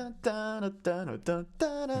 Da, da, da, da, da, da,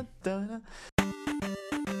 da, da, da.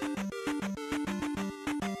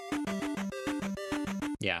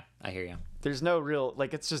 Yeah, I hear you. There's no real,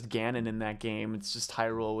 like, it's just Ganon in that game. It's just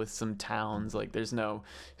Hyrule with some towns. Like, there's no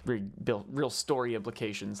real story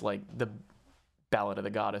implications, like the Ballad of the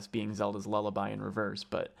Goddess being Zelda's lullaby in reverse.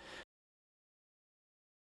 But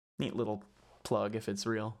neat little plug if it's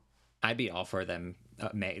real. I'd be all for them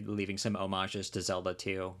leaving some homages to Zelda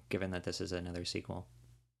 2, given that this is another sequel.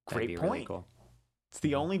 That'd be Great really point. cool. It's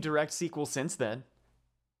the only direct sequel since then.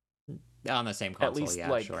 On the same console, At least, yeah,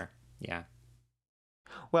 like, sure. Yeah.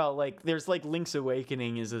 Well, like, there's like Link's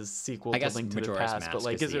Awakening is a sequel to Link to the Majora's Past, but Mask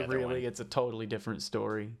like, is is the it other really? one. It's a totally different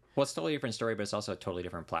story. Well, it's a totally different story, but it's also a totally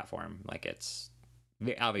different platform. Like, it's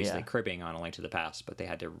obviously cribbing on A Link to the Past, but they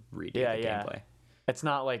had to redo the gameplay. It's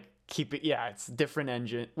not like it's different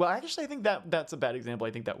engine. Well, actually, I think that's a bad example.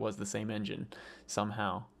 I think that was the same engine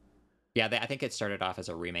somehow. Yeah, I think it started off as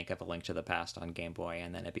a remake of A Link to the Past on Game Boy,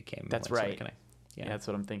 and then it became That's Link's right. Awakening. Yeah, that's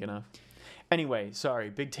what I'm thinking of. Anyway, sorry,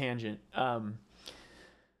 big tangent.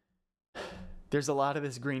 There's a lot of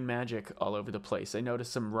this green magic all over the place. I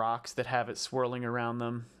noticed some rocks that have it swirling around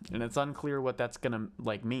them, and it's unclear what that's gonna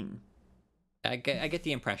like mean. I get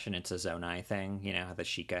the impression it's a Zonai thing. You know how the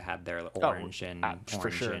Sheikah had their orange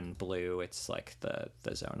and blue. It's like the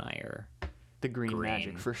Zonai are the green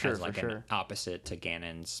magic for sure. As like for sure. an opposite to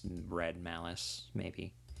Ganon's red malice,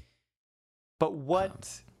 maybe. But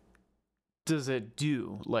what does it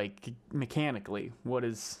do, like, mechanically? What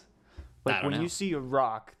is, like, when you see a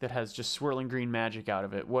rock that has just swirling green magic out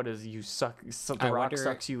of it, what is, you suck, so the rock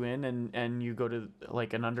sucks you in and you go to,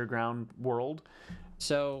 like, an underground world?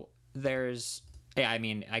 So there's, I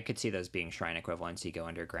mean, I could see those being shrine equivalents. You go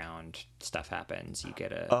underground, stuff happens, you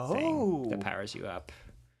get a thing that powers you up.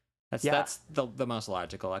 That's the most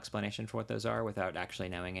logical explanation for what those are without actually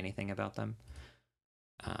knowing anything about them.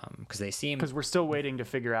 Because we're still waiting to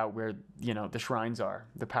figure out where, you know, the shrines are,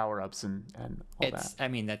 the power-ups and all that. I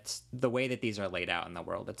mean, that's the way that these are laid out in the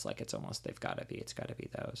world. It's like it's got to be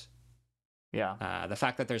those. Yeah. The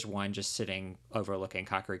fact that there's one just sitting overlooking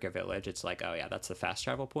Kakariko Village, it's like, oh yeah, that's the fast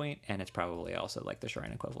travel point, and it's probably also like the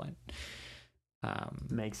shrine equivalent.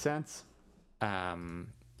 Makes sense.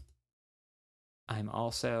 I'm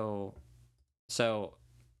also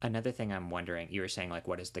another thing I'm wondering, you were saying, like,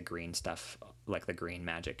 what does the green stuff, like the green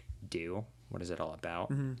magic, do? What is it all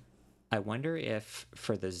about? Mm-hmm. I wonder if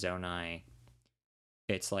for the Zonai,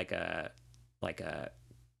 it's like a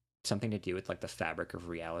something to do with like the fabric of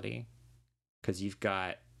reality, because you've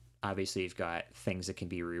got things that can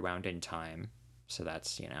be rewound in time, so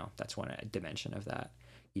that's one dimension of that.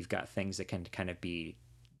 You've got things that can kind of be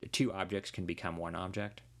two objects can become one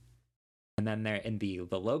object, and then there in the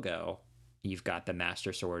logo, you've got the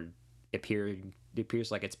Master Sword. It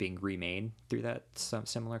appears like it's being remade through that some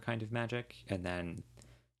similar kind of magic, and then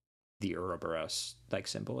the Ouroboros like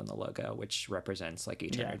symbol in the logo, which represents like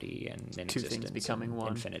eternity and two existence things becoming one,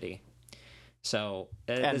 infinity. So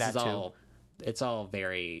this is all. It's all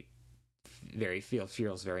very, very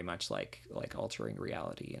feels very much like altering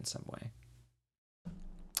reality in some way.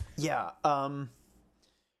 Yeah.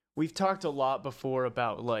 We've talked a lot before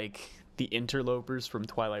about like the interlopers from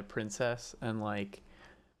Twilight Princess and like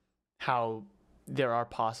how there are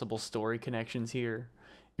possible story connections here.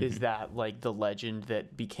 Mm-hmm. Is that like the legend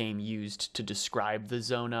that became used to describe the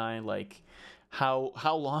Zonai? Like how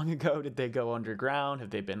long ago did they go underground? Have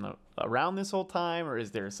they been around this whole time, or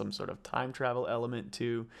is there some sort of time travel element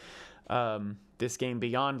to this game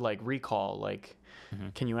beyond like recall? Like,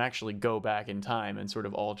 can you actually go back in time and sort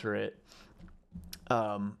of alter it?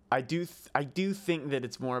 I do think that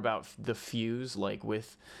it's more about the fuse, like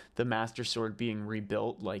with the Master Sword being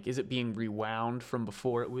rebuilt. Like, is it being rewound from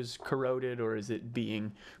before it was corroded, or is it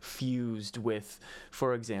being fused with,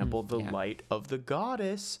 for example, the light of the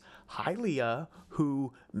goddess Hylia,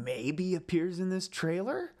 who maybe appears in this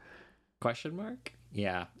trailer? Question mark?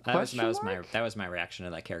 Yeah, that was my reaction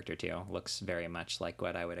to that character too. Looks very much like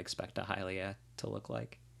what I would expect a Hylia to look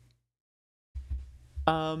like.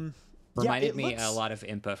 Reminded me a lot of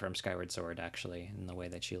Impa from Skyward Sword, actually, in the way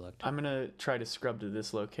that she looked. I'm gonna try to scrub to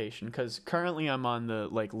this location because currently I'm on the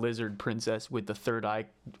like lizard princess with the third eye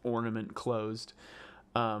ornament closed,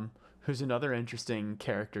 who's another interesting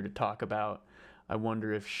character to talk about. I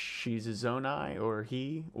wonder if she's a Zonai or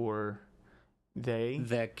he or they.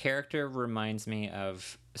 The character reminds me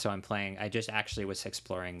of, I just actually was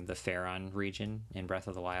exploring the Faron region in Breath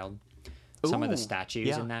of the Wild. Some of the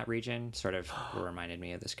statues in that region sort of reminded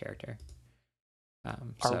me of this character.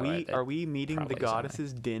 Are we meeting the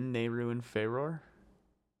goddesses Din, Nehru, and Feror?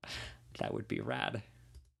 That would be rad.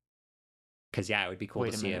 Because it would be cool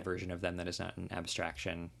Wait to a see a minute. version of them that is not an abstract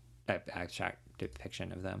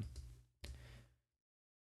depiction of them.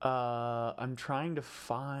 I'm trying to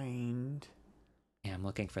find. Yeah, I'm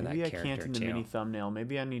looking for Maybe that I can't character in the too. mini thumbnail.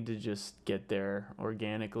 Maybe I need to just get there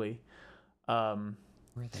organically.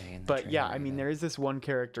 Were they in the But yeah, trailer I mean, even? there is this one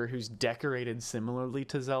character who's decorated similarly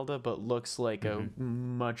to Zelda, but looks like a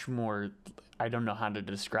much more, I don't know how to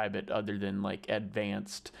describe it other than like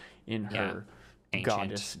advanced in her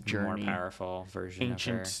goddess Ancient, more journey. powerful version of her.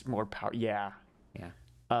 Ancient, more power. Yeah. Yeah.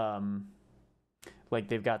 Like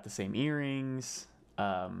they've got the same earrings.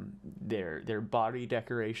 Their body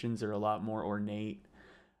decorations are a lot more ornate.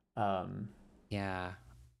 Yeah.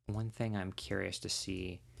 One thing I'm curious to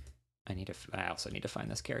see. I also need to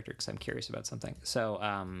find this character because I'm curious about something. So,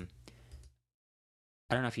 I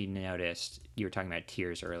don't know if you noticed, you were talking about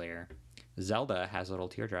tears earlier. Zelda has little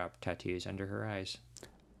teardrop tattoos under her eyes.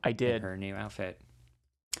 I did. In her new outfit.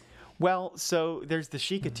 Well, so there's the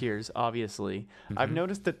Sheikah tears, obviously. I've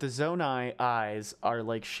noticed that the Zonai eyes are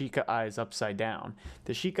like Sheikah eyes upside down.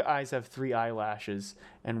 The Sheikah eyes have 3 eyelashes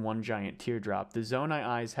and 1 giant teardrop. The Zonai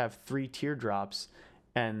eyes have 3 teardrops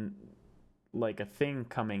and like a thing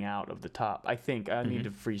coming out of the top. I think I need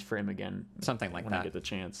to freeze frame again. Something like when that. I get the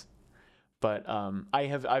chance. But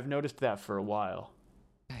I've noticed that for a while.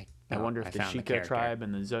 I wonder if the Sheikah tribe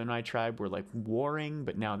and the Zonai tribe were like warring,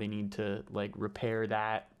 but now they need to like repair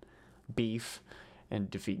that beef and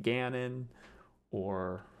defeat Ganon,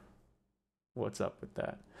 or what's up with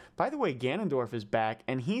that. By the way, Ganondorf is back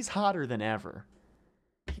and he's hotter than ever.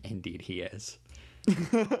 Indeed he is.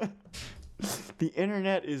 The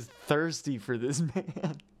internet is thirsty for this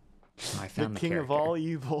man. I found the king of all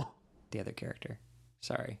evil. The other character.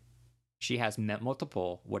 Sorry. She has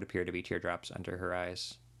multiple what appear to be teardrops under her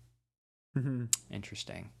eyes.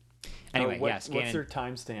 Interesting. Anyway, yes. What's her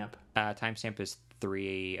timestamp? Timestamp is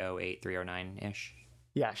 308, 309-ish.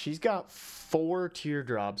 Yeah, she's got 4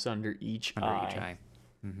 teardrops under each eye.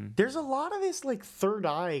 There's a lot of this like third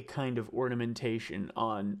eye kind of ornamentation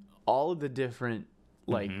on all of the different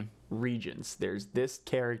like regions. There's this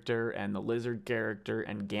character and the lizard character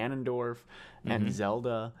and Ganondorf and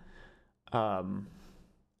Zelda. I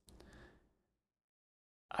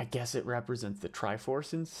guess it represents the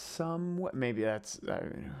Triforce in some way. Maybe that's.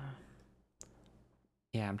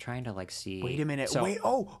 Yeah, I'm trying to like see. Wait a minute. Wait.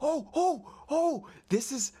 Oh.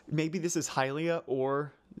 This is Hylia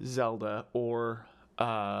or Zelda or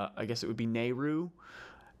I guess it would be Nehru.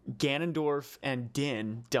 Ganondorf and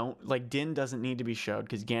Din Din doesn't need to be showed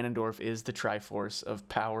because Ganondorf is the Triforce of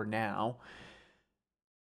power now.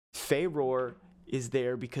 Faeror is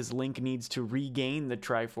there because Link needs to regain the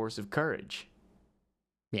Triforce of courage.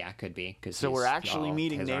 Yeah, could be. So we're actually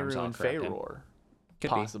meeting Nehru and Faeror,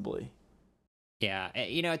 possibly. Yeah,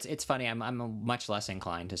 it's funny. I'm much less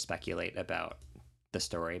inclined to speculate about the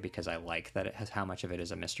story because I like that it has how much of it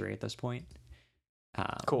is a mystery at this point.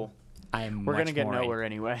 Cool. We're gonna get nowhere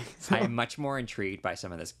anyway. So. I am much more intrigued by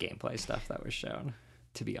some of this gameplay stuff that was shown,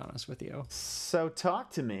 to be honest with you. So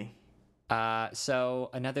talk to me. So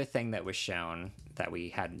another thing that was shown that we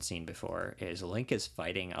hadn't seen before is Link is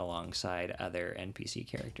fighting alongside other NPC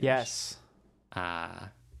characters. Yes.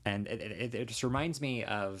 And it just reminds me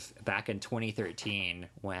of back in 2013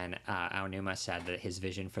 when Aonuma said that his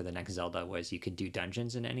vision for the next Zelda was you could do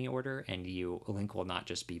dungeons in any order and Link will not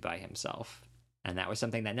just be by himself. And that was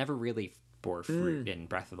something that never really bore fruit in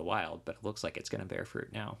Breath of the Wild, but it looks like it's going to bear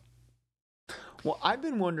fruit now. Well, I've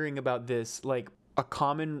been wondering about this, like a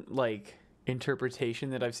common like interpretation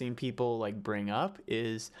that I've seen people like bring up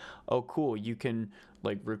is, oh cool, you can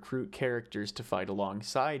like recruit characters to fight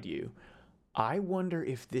alongside you. I wonder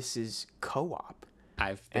if this is co-op.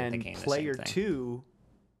 I've been thinking the same player thing. 2.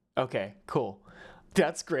 Okay, cool.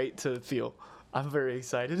 That's great to feel. I'm very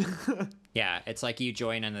excited. Yeah, it's like you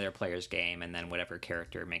join another player's game and then whatever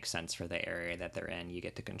character makes sense for the area that they're in, you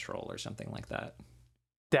get to control or something like that.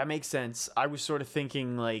 That makes sense. I was sort of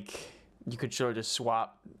thinking like you could sort of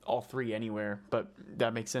swap all 3 anywhere, but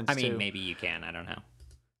that makes sense too. I mean, maybe you can. I don't know.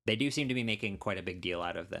 They do seem to be making quite a big deal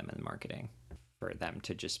out of them in marketing for them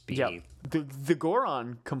to just be... Yeah, the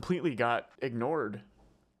Goron completely got ignored.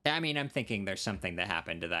 I mean, I'm thinking there's something that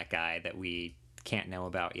happened to that guy that we can't know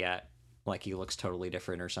about yet. Like he looks totally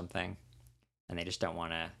different or something. And they just don't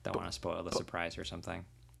want to spoil the surprise or something.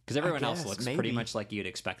 Because everyone else looks pretty much like you'd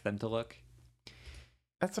expect them to look.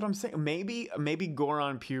 That's what I'm saying. Maybe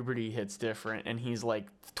Goron puberty hits different and he's like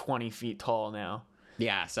 20 feet tall now.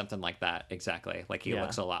 Yeah, something like that. Exactly. Like he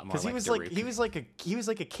looks a lot more like he was like a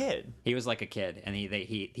kid. He was like a kid, and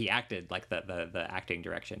he acted like the acting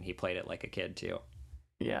direction. He played it like a kid too.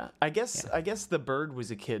 Yeah. I guess the bird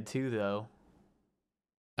was a kid too though.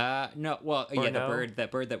 No. Well, Or yeah, no? the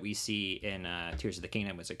bird that we see in Tears of the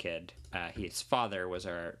Kingdom was a kid. His father was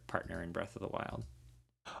our partner in Breath of the Wild.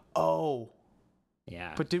 Oh,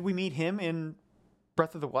 Yeah. but did we meet him in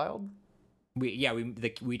Breath of the Wild? We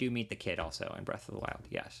do meet the kid also in Breath of the Wild.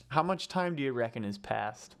 Yes. How much time do you reckon has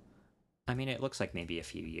passed? I mean, it looks like maybe a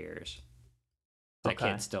few years. That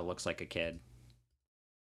Okay. kid still looks like a kid.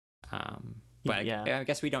 But Yeah. I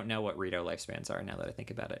guess we don't know what Rito lifespans are now that I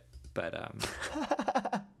think about it. But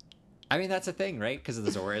I mean, that's a thing, right? Because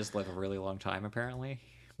the Zoras live a really long time, apparently,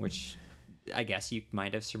 which I guess you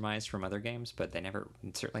might have surmised from other games, but they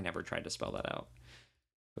certainly never tried to spell that out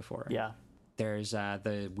before. Yeah. There's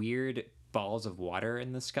the weird balls of water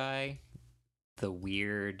in the sky, the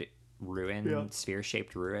weird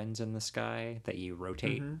sphere-shaped ruins in the sky that you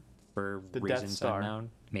rotate for The Death reasons Star.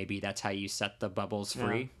 unknown. Maybe that's how you set the bubbles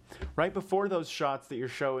free. Right before those shots that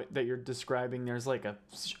you're describing, there's like a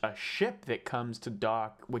ship that comes to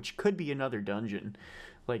dock, which could be another dungeon.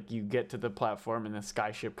 Like you get to the platform and the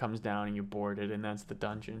skyship comes down and you board it, and that's the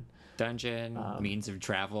dungeon. Means of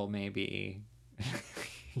travel, maybe.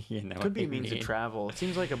 You know, Could be means of travel. It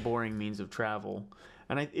seems like a boring means of travel,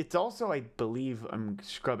 and it's also, I believe, I'm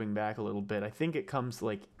scrubbing back a little bit, I think it comes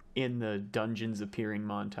like in the dungeons appearing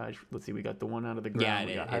montage. Let's see, we got the one out of the ground.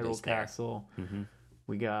 We got Hyrule Castle.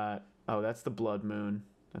 We got that's the Blood Moon.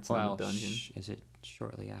 That's not a dungeon. Is it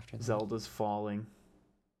shortly after that? Zelda's falling.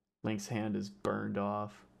 Link's hand is burned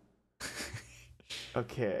off.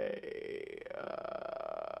 Okay.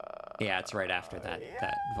 Yeah, it's right after that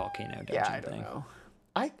volcano dungeon yeah, I don't thing. know.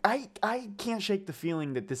 I can't shake the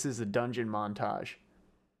feeling that this is a dungeon montage.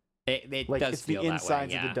 It Like does it's the feel that way,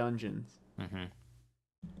 insides yeah. of the dungeons.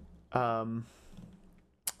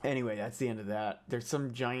 Anyway, that's the end of that. There's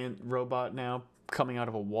some giant robot now coming out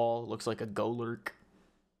of a wall. It looks like a Golurk,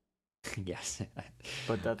 Yes.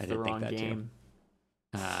 but that's I the did think wrong that too. game.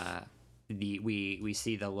 We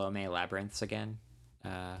see the Lome labyrinths again.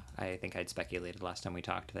 I think I'd speculated last time we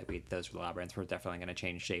talked that those labyrinths were definitely going to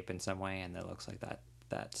change shape in some way, and it looks like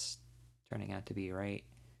that's turning out to be right.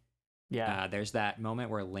 Yeah. There's that moment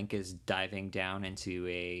where Link is diving down into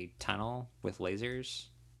a tunnel with lasers,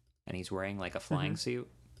 and he's wearing like a flying suit.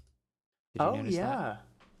 Did you notice that?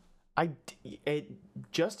 It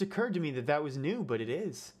just occurred to me that was new, but it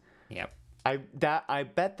is. Yep. I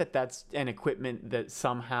bet that's an equipment that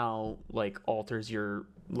somehow like alters your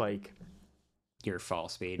like Your fall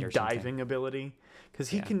speed or diving something. ability, because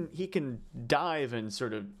he can dive and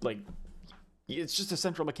sort of like, it's just a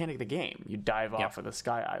central mechanic of the game. You dive off of the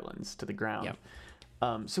sky islands to the ground.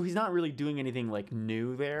 Yep. So he's not really doing anything like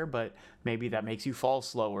new there, but maybe that makes you fall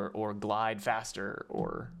slower or glide faster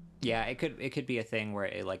or. Yeah, it could be a thing where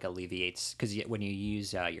it like alleviates, because when you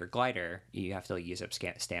use your glider, you have to use up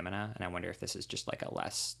stamina, and I wonder if this is just like a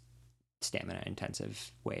less stamina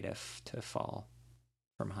intensive way to fall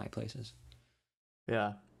from high places.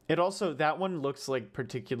 Yeah. It also, that one looks like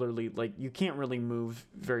particularly like you can't really move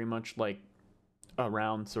very much like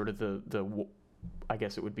around sort of the I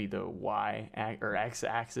guess it would be the Y or X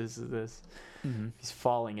axis of this. If he's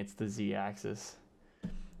falling, it's the Z axis.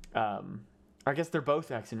 I guess they're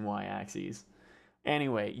both X and Y axes.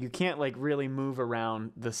 Anyway, you can't like really move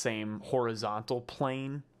around the same horizontal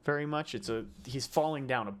plane very much. He's falling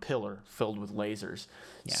down a pillar filled with lasers.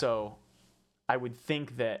 Yeah. So I would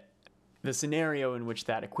think that the scenario in which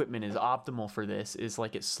that equipment is optimal for this is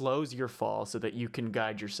like it slows your fall so that you can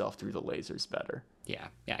guide yourself through the lasers better. Yeah,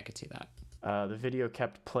 I could see that. The video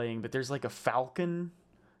kept playing, but there's like a falcon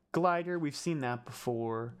glider. We've seen that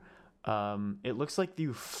before. It looks like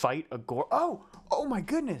you fight a Goron. Oh my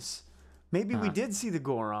goodness. Maybe we did see the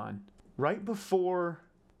Goron. Right before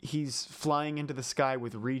he's flying into the sky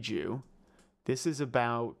with Riju. This is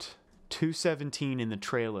about 2:17 in the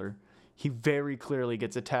trailer. He very clearly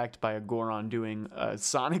gets attacked by a Goron doing a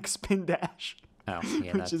Sonic spin dash. Oh,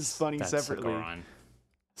 yeah, which is funny separately.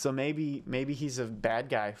 So maybe he's a bad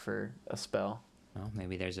guy for a spell. Well,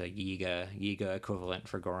 maybe there's a Yiga equivalent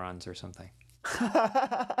for Gorons or something.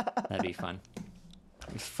 That'd be fun.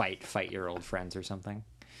 Fight your old friends or something.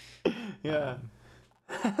 Yeah.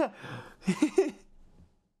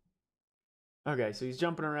 Okay, so he's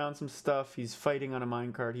jumping around some stuff. He's fighting on a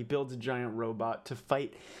minecart. He builds a giant robot to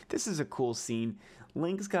fight. This is a cool scene.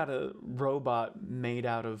 Link's got a robot made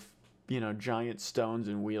out of, giant stones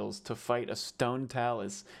and wheels to fight a stone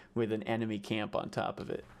talus with an enemy camp on top of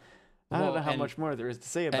it. I don't know how much more there is to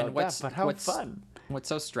say about that, but how fun. What's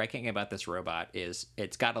so striking about this robot is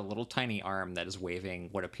it's got a little tiny arm that is waving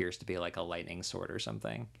what appears to be like a lightning sword or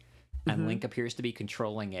something. And Link appears to be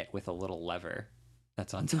controlling it with a little lever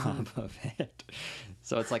that's on top of it.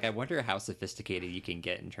 So it's like, I wonder how sophisticated you can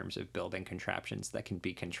get in terms of building contraptions that can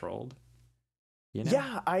be controlled. You know?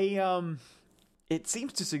 Yeah, it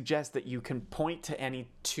seems to suggest that you can point to any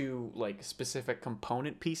two like specific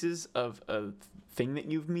component pieces of a thing that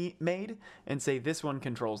you've made and say this one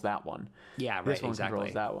controls that one. Yeah, right. This one Exactly.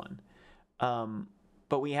 controls that one.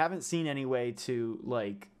 But we haven't seen any way to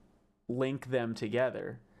like link them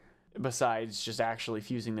together besides just actually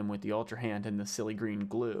fusing them with the Ultra Hand and the silly green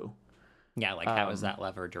glue. Yeah, like how is that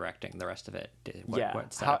lever directing the rest of it?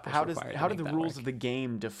 What setup is how required how to do the make that rules work? of the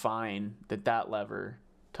game define that lever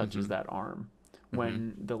touches that arm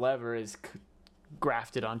when the lever is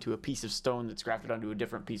grafted onto a piece of stone that's grafted onto a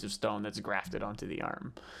different piece of stone that's grafted onto the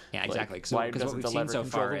arm? Yeah, exactly. Like, So, why because what doesn't we've the seen lever so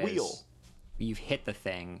control far the wheel? is you've hit the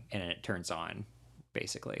thing and it turns on,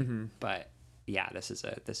 basically. But yeah, this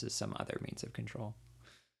is some other means of control.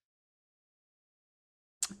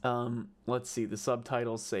 Let's see. The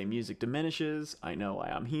subtitles say music diminishes. I know why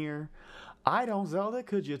I'm here. I don't, Zelda.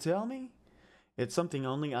 Could you tell me? It's something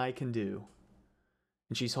only I can do.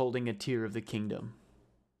 And she's holding a tear of the kingdom.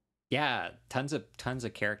 Yeah, tons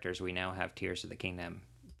of characters we now have Tears of the Kingdom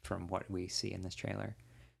from what we see in this trailer.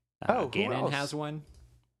 Who Ganon else? has one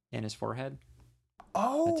in his forehead.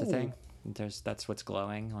 Oh, That's a thing. That's what's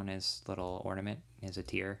glowing on his little ornament is a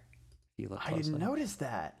tear. If you look closely. I didn't notice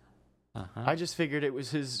that. Uh-huh. I just figured it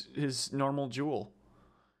was his normal jewel.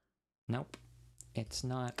 Nope, it's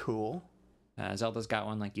not. Cool. Zelda's got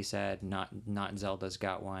one, like you said. Not Zelda's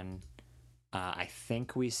got one. I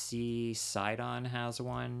think we see Sidon has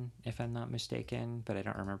one, if I'm not mistaken, but I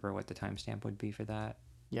don't remember what the timestamp would be for that.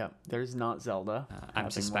 Yeah, there's not Zelda.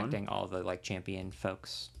 I'm suspecting all the like champion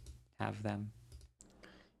folks have them.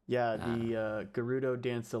 Yeah, the Gerudo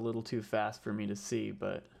danced a little too fast for me to see,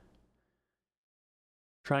 but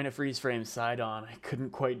trying to freeze frame Sidon, I couldn't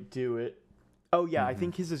quite do it. Oh yeah, I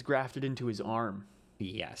think his is grafted into his arm.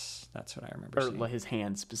 Yes, that's what I remember. Or seeing. his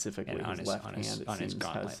hand specifically, And his left hand. It on his seems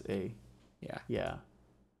gauntlet. has a Yeah.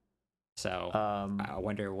 So I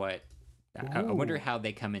wonder what. I wonder how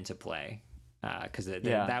they come into play, because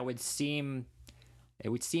that would seem. It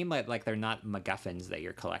would seem like they're not MacGuffins that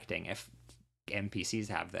you're collecting if NPCs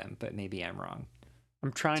have them, but maybe I'm wrong.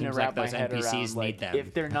 I'm trying Seems to wrap like my those head NPCs around need like them.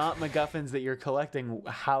 if they're not MacGuffins that you're collecting,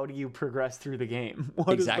 how do you progress through the game?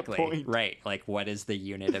 What Exactly. is the point? Right. Like, what is the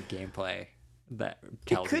unit of gameplay that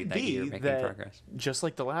tells you that you're making progress? Just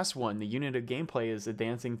like the last one, the unit of gameplay is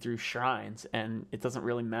advancing through shrines, and it doesn't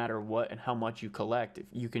really matter what and how much you collect.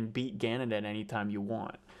 You can beat Ganon at any time you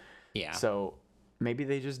want. Yeah. So maybe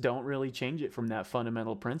they just don't really change it from that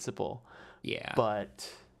fundamental principle. Yeah. But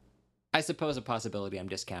I suppose a possibility I'm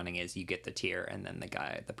discounting is you get the tier and then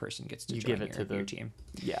the person gets to join your team.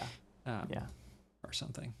 Yeah. Or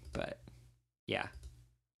something. But yeah.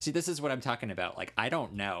 See, this is what I'm talking about. Like, I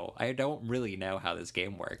don't know. I don't really know how this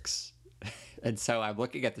game works. And so I'm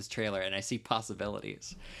looking at this trailer and I see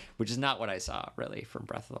possibilities, which is not what I saw really from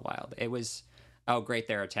Breath of the Wild. It was, oh, great,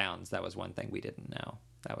 there are towns. That was one thing we didn't know.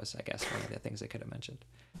 That was, I guess, one of the things I could have mentioned.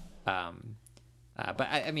 But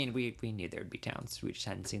I mean, we knew there would be towns. We just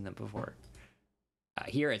hadn't seen them before.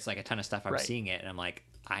 Here, it's like a ton of stuff. I'm seeing it, and I'm like,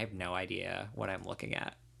 I have no idea what I'm looking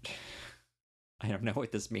at. I don't know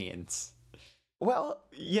what this means. Well,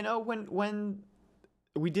 you know, when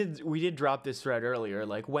we did drop this thread earlier,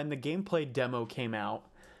 like when the gameplay demo came out,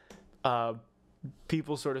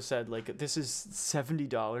 people sort of said like, this is $70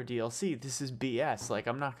 DLC. This is BS. Like,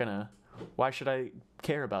 I'm not gonna. Why should I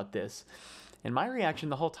care about this? And my reaction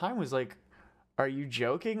the whole time was like, are you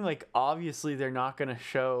joking? Like, obviously they're not going to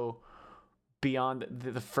show beyond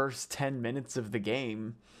the first 10 minutes of the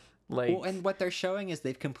game. Like, well, and what they're showing is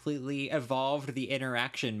they've completely evolved the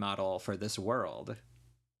interaction model for this world.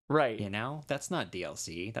 Right. You know? That's not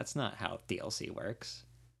DLC. That's not how DLC works.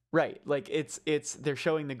 Right. Like, it's they're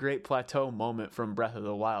showing the Great Plateau moment from Breath of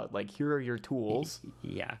the Wild. Like, here are your tools.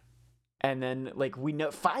 Yeah. And then, like, we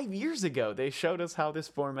know 5 years ago, they showed us how this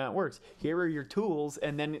format works. Here are your tools,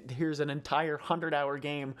 and then here's an entire 100-hour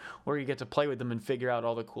game where you get to play with them and figure out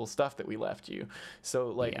all the cool stuff that we left you.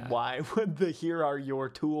 So, like, why would the here are your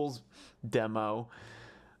tools demo?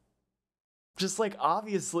 Just like,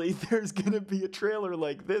 obviously, there's going to be a trailer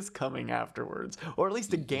like this coming afterwards, or at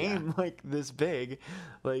least a game like this big.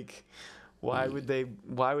 Like, why would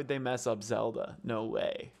they mess up Zelda? No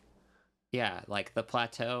way. Yeah, like the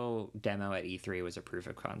plateau demo at E3 was a proof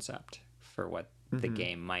of concept for what the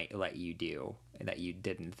game might let you do that you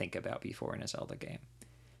didn't think about before in a Zelda game.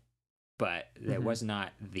 But it was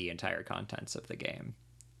not the entire contents of the game.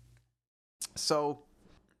 So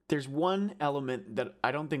there's one element that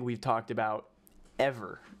I don't think we've talked about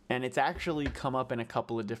ever, and it's actually come up in a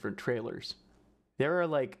couple of different trailers. there are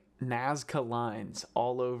like Nazca lines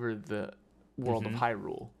all over the world of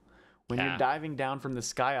Hyrule. When you're diving down from the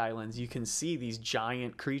Sky Islands, you can see these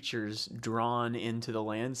giant creatures drawn into the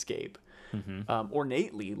landscape.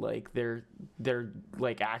 Ornately, like they're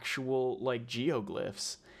like actual like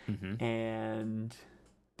geoglyphs. And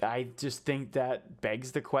I just think that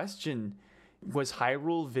begs the question, was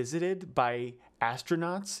Hyrule visited by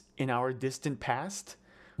astronauts in our distant past?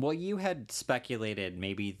 Well, you had speculated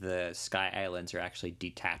maybe the Sky Islands are actually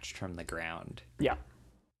detached from the ground. Yeah.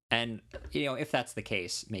 And, if that's the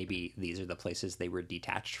case, maybe these are the places they were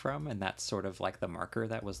detached from, and that's sort of like the marker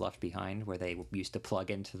that was left behind where they used to plug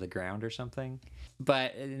into the ground or something.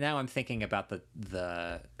 But now I'm thinking about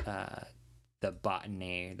the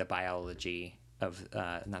botany, the biology of,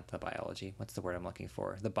 not the biology, what's the word I'm looking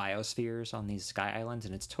for? The biospheres on these Sky Islands,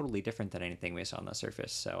 and it's totally different than anything we saw on the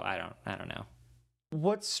surface, so I don't know.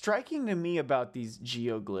 What's striking to me about these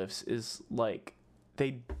geoglyphs is like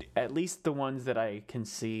they, at least the ones that I can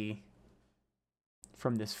see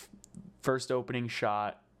from this first opening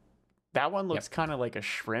shot, that one looks kind of like a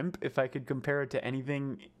shrimp if I could compare it to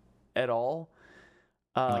anything at all.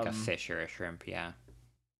 Like a fish or a shrimp, yeah.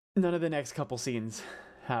 None of the next couple scenes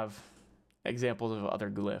have examples of other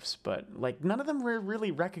glyphs, but like none of them were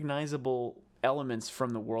really recognizable elements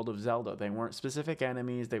from the world of Zelda. They weren't specific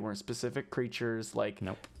enemies, they weren't specific creatures, like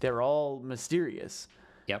they're all mysterious.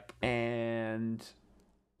 Yep. And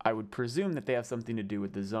I would presume that they have something to do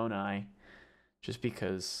with the Zonai, just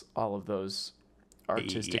because all of those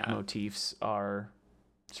artistic motifs are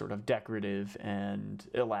sort of decorative and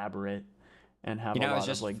elaborate and have a lot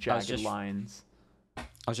of like jagged lines. I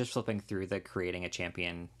was just flipping through the Creating a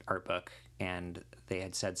Champion art book, and they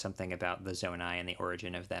had said something about the Zonai and the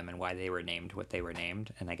origin of them and why they were named what they were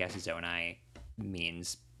named. And I guess Zonai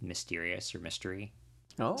means mysterious or mystery.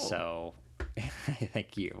 Oh. So I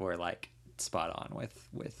think you were like spot on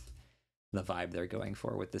with the vibe they're going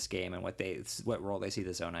for with this game and what role they see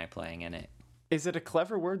the Zonai playing in it. Is it a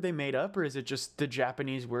clever word they made up, or is it just the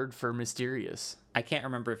Japanese word for mysterious? I can't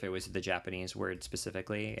remember if it was the Japanese word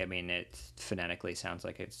specifically. I mean, it phonetically sounds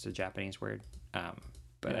like it's a Japanese word.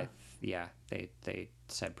 But they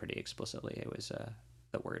said pretty explicitly it was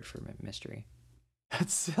the word for mystery.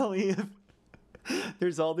 That's silly.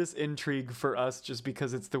 There's all this intrigue for us just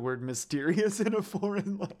because it's the word mysterious in a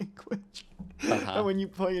foreign language. And when you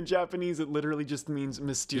play in Japanese, it literally just means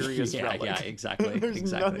mysterious relic. Yeah, exactly.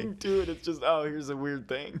 There's nothing to it. It's just, here's a weird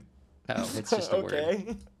thing. Oh, it's just a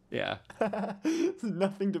word. Yeah. There's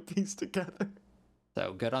nothing to piece together.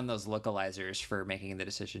 So good on those localizers for making the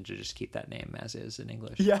decision to just keep that name as is in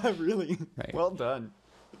English. Yeah, really. Right. Well done.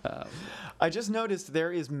 I just noticed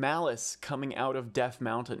there is malice coming out of Death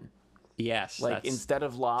Mountain. Yes. Like instead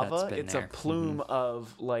of lava, it's a plume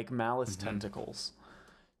of like malice tentacles.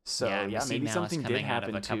 So yeah, maybe something did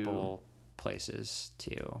happen out of a couple places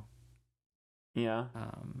too. Yeah.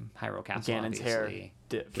 Hyrule Castle, Ganon's obviously.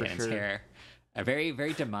 Ganon's hair. A very,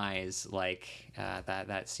 very demise like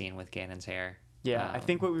that scene with Ganon's hair. Yeah, I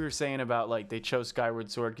think what we were saying about like they chose Skyward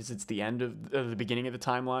Sword because it's the end of the beginning of the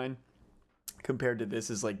timeline, compared to this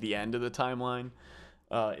is like the end of the timeline,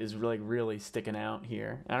 is really sticking out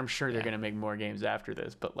here. And I'm sure they're gonna make more games after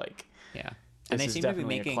this, but like and they seem to be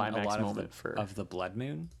making a lot of of the Blood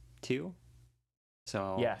Moon too.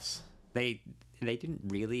 So yes, they didn't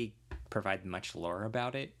really provide much lore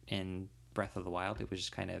about it in Breath of the Wild. It was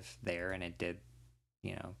just kind of there, and it did,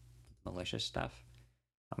 malicious stuff.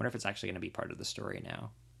 I wonder if it's actually going to be part of the story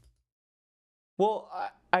now. Well,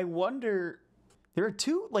 I wonder. There are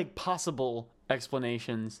two like possible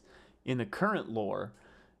explanations in the current lore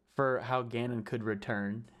for how Ganon could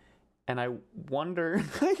return, and I wonder.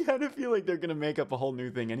 I kind of feel like they're going to make up a whole new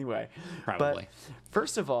thing anyway. Probably. But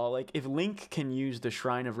first of all, like if Link can use the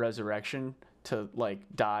Shrine of Resurrection to like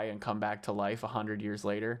die and come back to life 100 years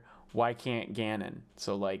later, why can't Ganon?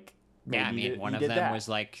 So like maybe one of them was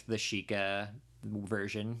like the Sheikah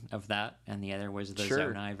version of that, and the other was the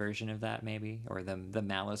Zonai version of that, maybe, or the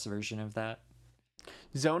Malice version of that.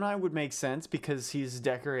 Zonai would make sense because he's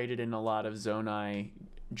decorated in a lot of Zonai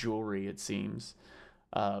jewelry, it seems.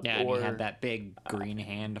 And he had that big green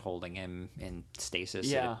hand holding him in stasis.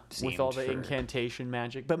 Yeah, with all the incantation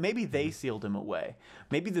magic. But maybe they sealed him away.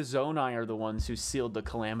 Maybe the Zonai are the ones who sealed the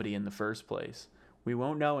calamity in the first place. We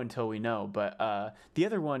won't know until we know. But the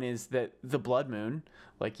other one is that the Blood Moon,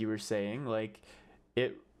 like you were saying, like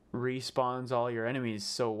it respawns all your enemies.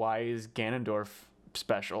 So why is Ganondorf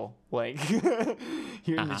special? Like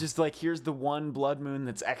just like here's the one Blood Moon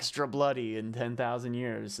that's extra bloody in 10,000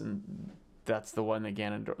 years, and that's the one that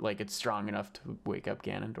Ganondorf, like it's strong enough to wake up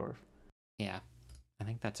Ganondorf. Yeah, I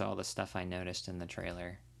think that's all the stuff I noticed in the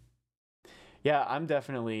trailer. Yeah, I'm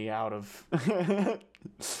definitely out of.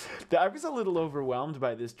 I was a little overwhelmed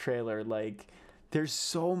by this trailer. Like, there's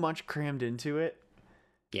so much crammed into it,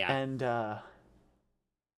 Yeah. and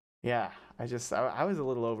yeah, I was a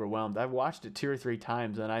little overwhelmed. I watched it 2 or 3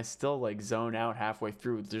 times, and I still like zone out halfway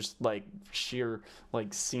through. Just like sheer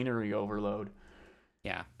like scenery overload.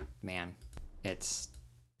 Yeah, man. It's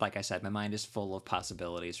like I said, my mind is full of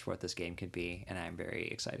possibilities for what this game could be, and I'm very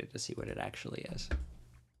excited to see what it actually is.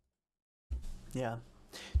 Yeah.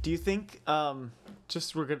 Do you think,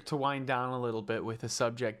 just we're going to wind down a little bit with a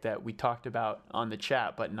subject that we talked about on the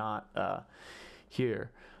chat, but not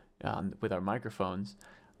here with our microphones.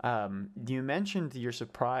 You mentioned you're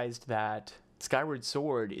surprised that Skyward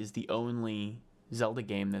Sword is the only Zelda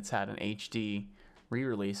game that's had an HD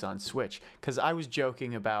re-release on Switch. Because I was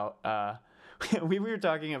joking about... we were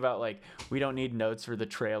talking about like we don't need notes for the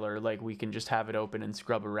trailer, like we can just have it open and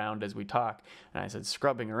scrub around as we talk, and I said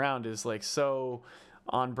scrubbing around is like so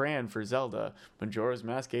on brand for Zelda. Majora's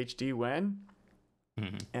Mask HD when?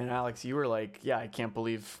 Mm-hmm. And Alex, you were like, yeah, I can't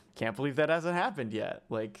believe that hasn't happened yet.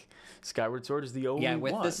 Like Skyward Sword is the only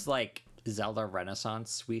with one. this like Zelda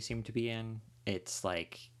renaissance we seem to be in, it's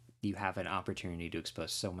like you have an opportunity to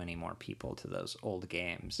expose so many more people to those old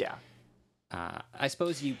games. Yeah. I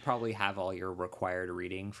suppose you probably have all your required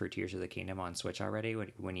reading for Tears of the Kingdom on Switch already.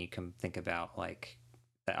 When you can think about like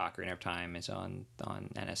the Ocarina of Time is on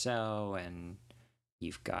NSO, and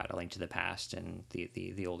you've got A Link to the Past and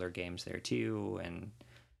the older games there too. And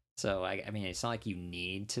so I mean, it's not like you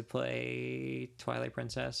need to play Twilight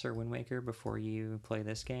Princess or Wind Waker before you play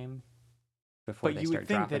this game. But you would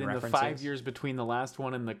think that in the 5 years between the last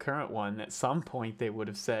one and the current one, at some point they would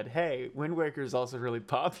have said, "Hey, Wind Waker is also really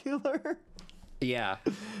popular." Yeah.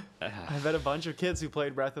 I bet a bunch of kids who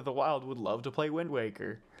played Breath of the Wild would love to play Wind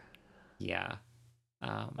Waker. Yeah.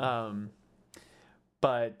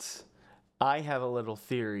 But I have a little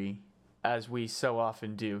theory, as we so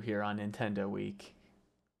often do here on Nintendo Week,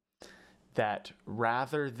 that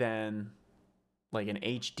rather than like an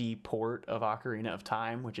HD port of Ocarina of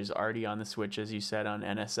Time, which is already on the Switch, as you said, on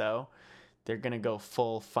NSO, they're going to go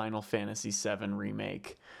full Final Fantasy VII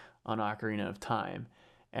remake on Ocarina of Time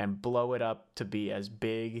and blow it up to be as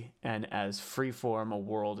big and as freeform a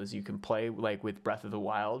world as you can play, like with Breath of the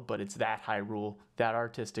Wild, but it's that Hyrule, that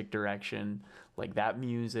artistic direction, like that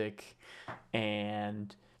music,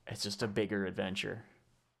 and it's just a bigger adventure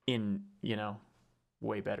in,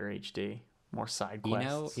 way better HD, more side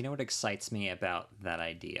quests. You know what excites me about that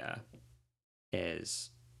idea is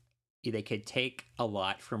they could take a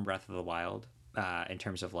lot from Breath of the Wild in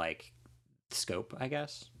terms of like scope, I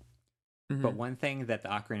guess. Mm-hmm. But one thing that the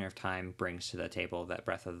Ocarina of Time brings to the table that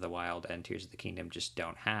Breath of the Wild and Tears of the Kingdom just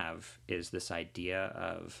don't have is this idea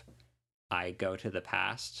of I go to the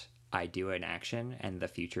past, I do an action, and the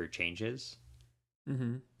future changes.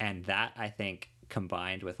 Mm-hmm. And that, I think,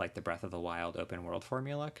 combined with like the Breath of the Wild open world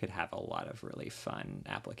formula, could have a lot of really fun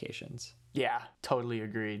applications. Yeah, totally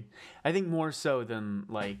agreed. I think more so than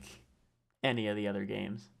like any of the other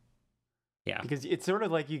games. Yeah. Because it's sort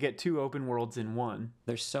of like you get two open worlds in one.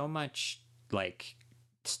 There's so much like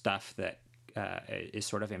stuff that is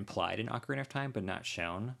sort of implied in Ocarina of Time, but not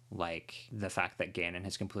shown. Like the fact that Ganon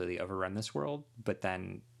has completely overrun this world, but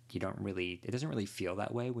then it doesn't really feel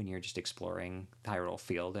that way when you're just exploring Hyrule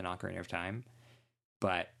Field in Ocarina of Time.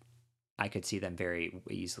 But I could see them very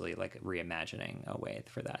easily like reimagining a way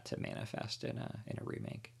for that to manifest in a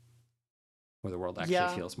remake, where the world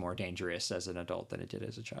actually feels more dangerous as an adult than it did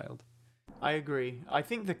as a child. I agree. I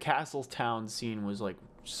think the Castle Town scene was like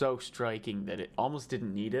so striking that it almost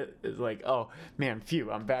didn't need it. It's like, oh man, phew,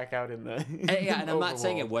 I'm back out in the and I'm not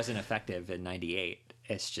saying it wasn't effective in '98.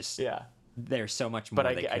 It's just there's so much more.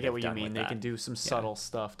 But I get what you mean. They can do some subtle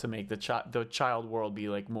stuff to make the child world be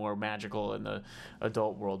like more magical and the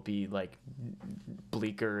adult world be like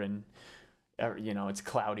bleaker and it's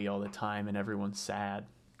cloudy all the time and everyone's sad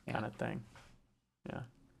kind of thing. Yeah.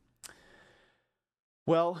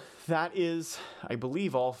 Well, that is, I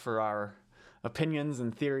believe, all for our opinions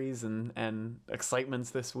and theories and excitements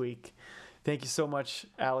this week. Thank you so much,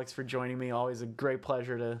 Alex, for joining me. Always a great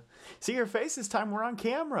pleasure to see your face this time we're on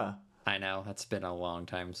camera. I know. It's been a long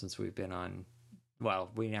time since we've been on. Well,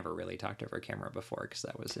 we never really talked over camera before because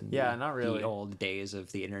that was in not really. The old days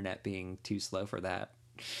of the internet being too slow for that.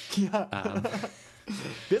 Yeah.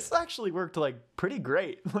 This actually worked like pretty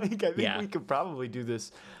great. Like I think we could probably do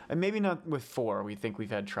this, and maybe not with 4. We think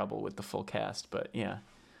we've had trouble with the full cast, but yeah.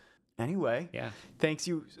 Anyway, thanks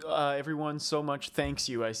you, everyone, so much. Thanks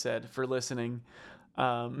you, I said, for listening,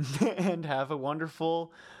 and have a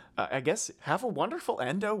wonderful. Have a wonderful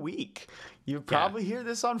Endo week. You probably hear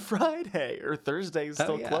this on Friday or Thursday is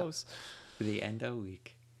still close. The Endo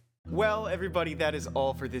Week. Well, everybody, that is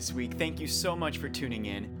all for this week. Thank you so much for tuning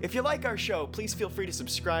in. If you like our show, please feel free to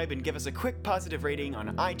subscribe and give us a quick positive rating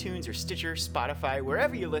on iTunes or Stitcher, Spotify,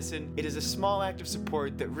 wherever you listen. It is a small act of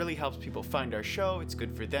support that really helps people find our show. It's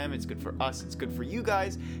good for them, it's good for us, it's good for you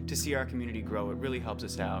guys to see our community grow. It really helps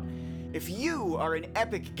us out. If you are an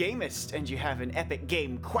epic gamist and you have an epic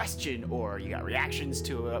game question, or you got reactions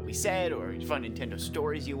to what we said, or fun Nintendo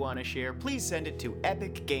stories you want to share, please send it to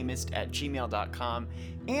epicgamist@gmail.com.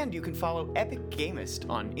 And you can follow Epic Gamist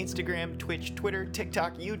on Instagram, Twitch, Twitter,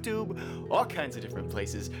 TikTok, YouTube, all kinds of different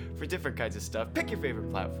places for different kinds of stuff. Pick your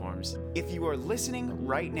favorite platforms. If you are listening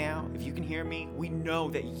right now, if you can hear me, we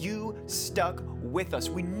know that you stuck with us.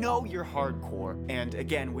 We know you're hardcore. And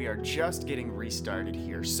again, we are just getting restarted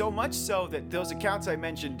here. So much so that those accounts I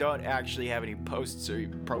mentioned don't actually have any posts or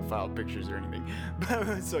profile pictures or anything.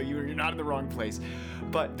 So you're not in the wrong place.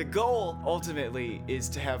 But the goal ultimately is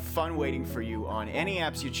to have fun waiting for you on any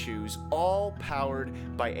apps you choose, all powered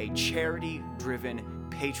by a charity-driven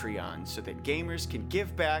Patreon, so that gamers can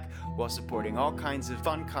give back while supporting all kinds of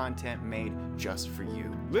fun content made just for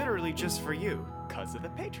you. Literally just for you, because of the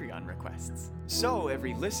Patreon requests. So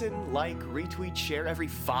every listen, like, retweet, share, every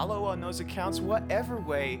follow on those accounts, whatever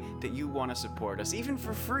way that you want to support us, even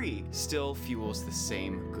for free, still fuels the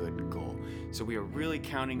same good goal. So we are really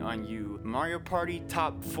counting on you, Mario Party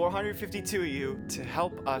top 452 of you, to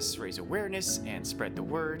help us raise awareness and spread the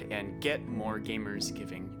word and get more gamers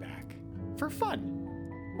giving back. For fun.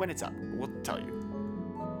 When it's up, we'll tell you.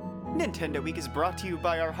 Nintendo Week is brought to you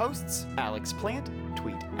by our hosts, Alex Plant,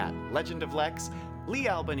 tweet @LegendofLex, Lee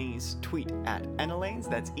Albanese, tweet @Enalanes,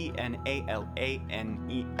 that's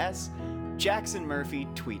ENALANES, Jackson Murphy,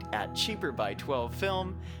 tweet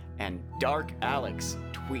 @CheaperBy12Film, and Dark Alex,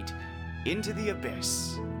 tweet Into the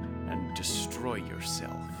Abyss and destroy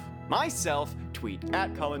yourself. Myself, tweet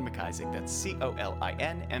 @Colin McIsaac, that's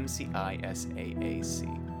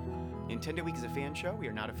COLINMCISAAC. Nintendo Week is a fan show. We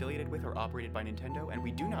are not affiliated with or operated by Nintendo, and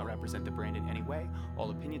we do not represent the brand in any way.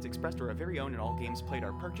 All opinions expressed are our very own, and all games played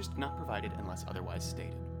are purchased, not provided unless otherwise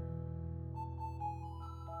stated.